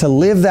confidence to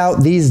live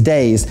out these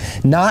days,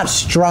 not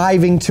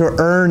striving to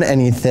earn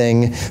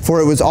anything,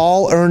 for it was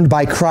all earned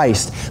by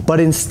Christ, but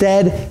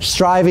instead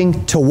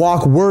striving to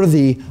walk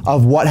worthy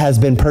of what has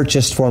been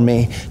purchased for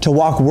me, to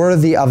walk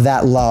worthy of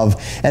that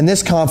love. And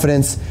this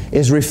confidence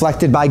is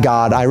reflected by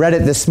God. I read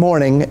it this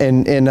morning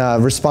in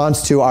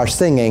response to our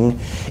singing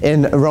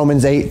in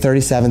Romans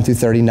 8:37 through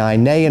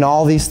 39. Nay, in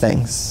all these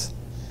things,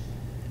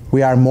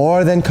 we are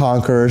more than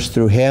conquerors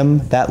through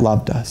Him that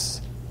loved us.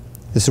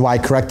 This is why I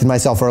corrected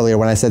myself earlier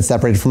when I said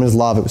separated from His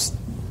love. It was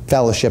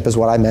fellowship is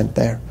what I meant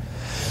there.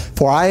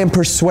 For I am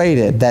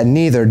persuaded that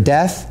neither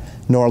death,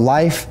 nor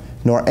life,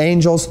 nor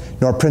angels,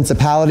 nor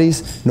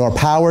principalities, nor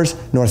powers,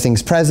 nor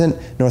things present,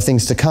 nor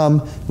things to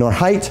come, nor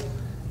height,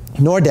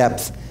 nor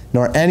depth,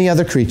 nor any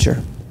other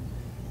creature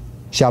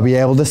shall be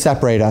able to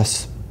separate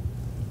us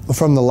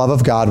from the love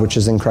of God which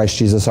is in Christ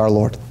Jesus our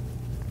Lord.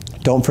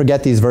 Don't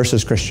forget these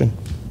verses, Christian.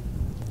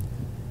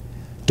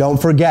 Don't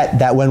forget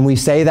that when we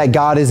say that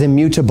God is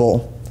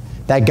immutable,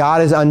 that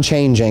God is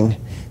unchanging,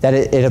 that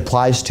it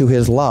applies to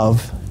His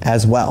love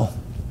as well.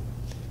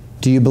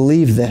 Do you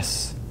believe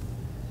this?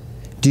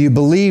 Do you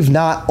believe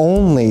not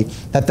only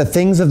that the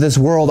things of this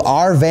world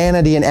are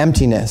vanity and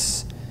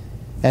emptiness,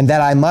 and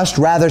that I must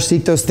rather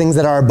seek those things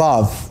that are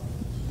above?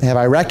 Have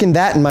I reckoned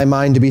that in my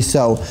mind to be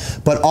so?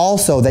 But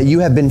also that you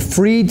have been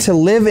freed to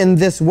live in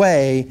this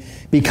way,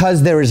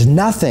 because there is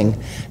nothing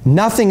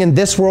in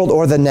this world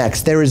or the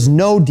next. There is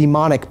no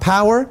demonic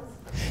power.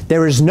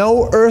 There is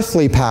no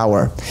earthly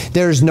power.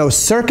 There is no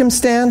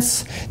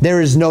circumstance.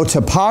 There is no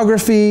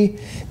topography.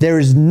 There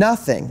is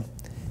nothing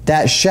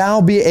that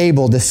shall be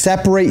able to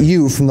separate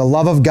you from the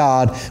love of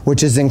God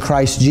which is in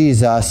Christ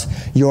Jesus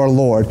your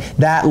Lord.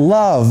 That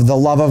love, the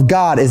love of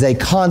God, is a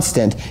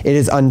constant. It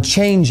is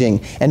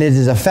unchanging, and it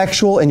is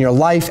effectual in your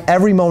life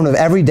every moment of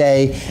every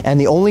day, and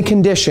the only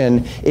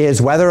condition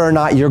is whether or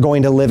not you're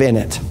going to live in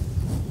it.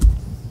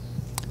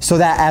 So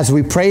that as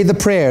we pray the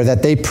prayer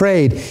that they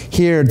prayed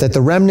here, that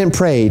the remnant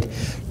prayed,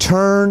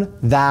 turn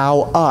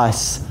thou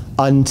us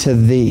unto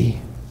thee.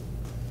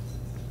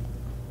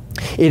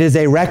 It is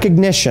a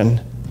recognition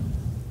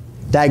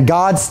that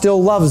God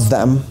still loves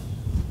them,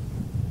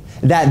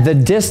 that the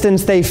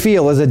distance they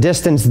feel is a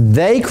distance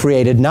they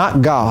created,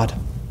 not God,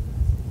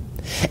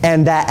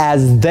 and that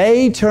as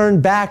they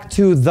turn back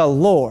to the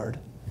Lord,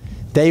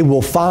 They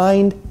will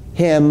find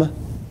him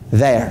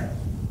there.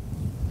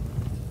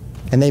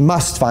 And they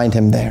must find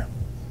him there.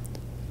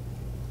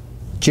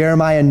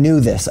 Jeremiah knew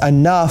this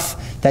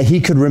enough that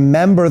he could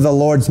remember the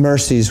Lord's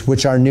mercies,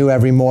 which are new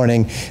every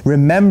morning,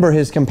 remember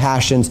his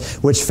compassions,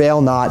 which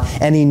fail not,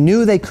 and he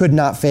knew they could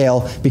not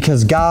fail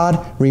because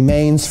God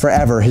remains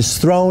forever. His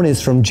throne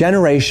is from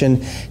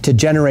generation to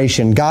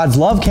generation. God's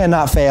love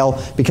cannot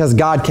fail because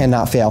God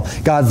cannot fail.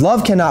 God's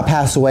love cannot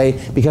pass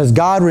away because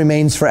God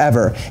remains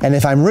forever. And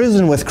if I'm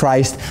risen with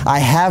Christ, I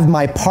have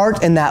my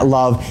part in that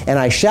love, and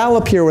I shall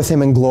appear with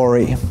him in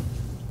glory.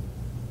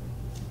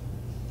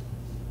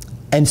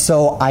 And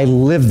so I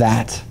live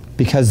that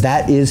because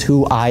that is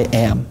who I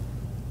am.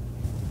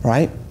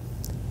 Right?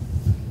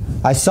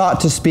 I sought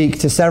to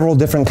speak to several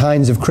different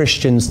kinds of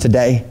Christians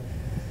today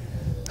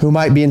who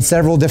might be in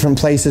several different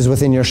places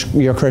within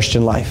your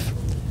Christian life.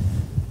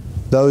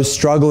 Those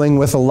struggling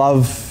with a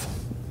love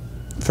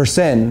for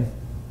sin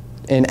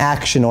in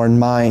action or in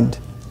mind.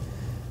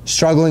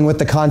 Struggling with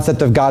the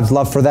concept of God's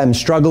love for them,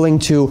 struggling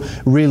to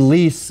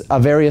release a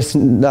various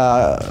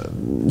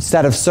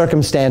set of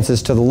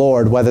circumstances to the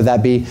Lord, whether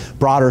that be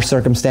broader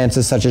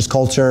circumstances such as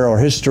culture or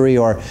history,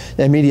 or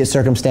immediate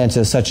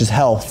circumstances such as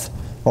health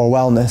or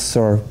wellness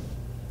or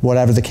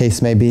whatever the case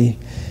may be.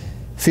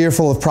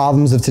 Fearful of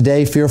problems of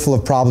today, fearful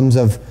of problems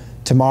of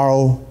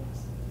tomorrow,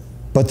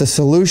 but the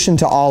solution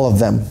to all of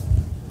them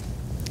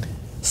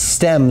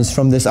stems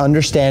from this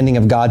understanding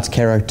of God's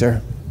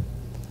character.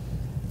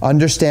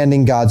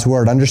 Understanding God's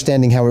word,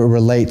 understanding how it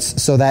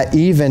relates, so that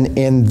even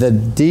in the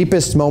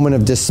deepest moment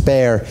of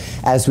despair,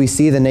 as we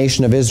see the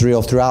nation of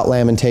Israel throughout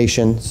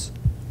Lamentations,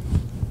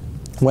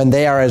 when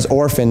they are as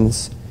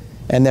orphans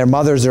and their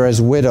mothers are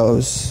as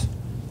widows,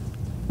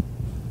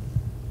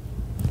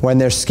 when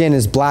their skin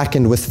is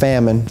blackened with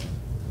famine,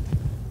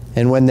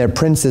 and when their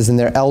princes and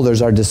their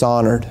elders are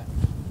dishonored,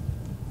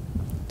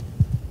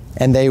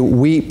 and they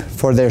weep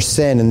for their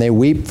sin, and they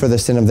weep for the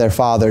sin of their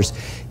fathers,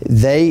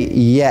 they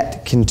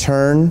yet can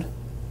turn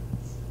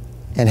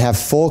and have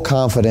full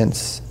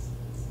confidence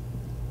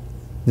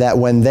that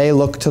when they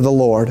look to the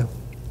Lord,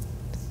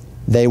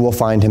 they will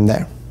find him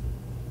there.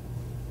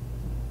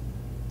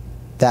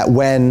 That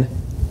when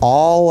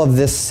all of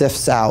this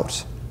sifts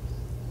out,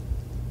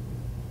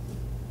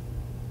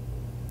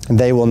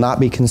 they will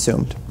not be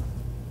consumed,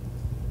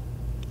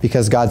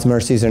 because God's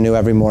mercies are new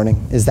every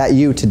morning. Is that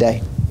you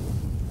today?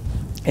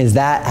 Is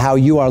that how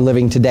you are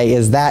living today?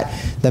 Is that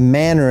the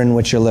manner in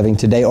which you're living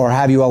today? Or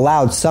have you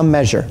allowed some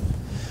measure,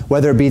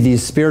 whether it be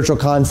these spiritual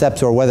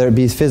concepts or whether it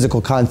be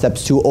physical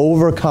concepts, to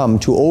overcome,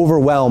 to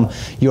overwhelm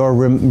your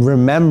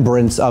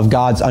remembrance of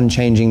God's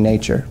unchanging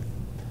nature?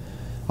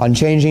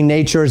 Unchanging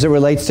nature as it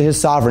relates to his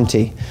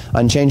sovereignty.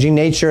 Unchanging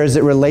nature as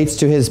it relates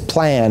to his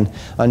plan.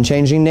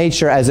 Unchanging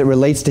nature as it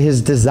relates to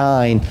his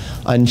design.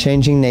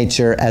 Unchanging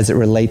nature as it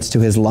relates to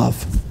his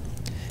love.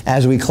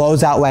 As we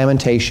close out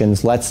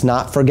Lamentations, let's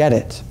not forget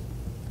it,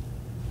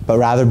 but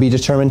rather be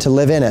determined to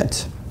live in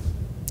it,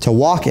 to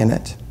walk in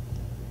it.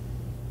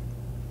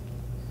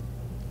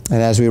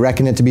 And as we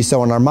reckon it to be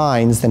so in our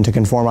minds, then to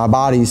conform our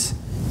bodies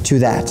to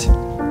that,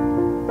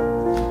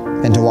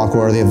 and to walk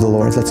worthy of the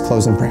Lord. Let's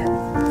close in prayer.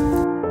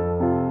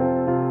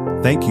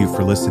 Thank you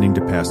for listening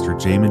to Pastor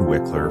Jamin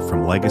Wickler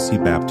from Legacy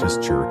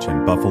Baptist Church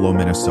in Buffalo,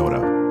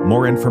 Minnesota.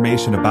 More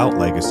information about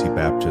Legacy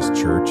Baptist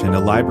Church and a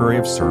library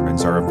of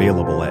sermons are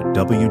available at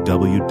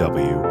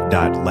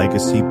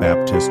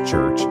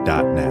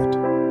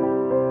www.legacybaptistchurch.net.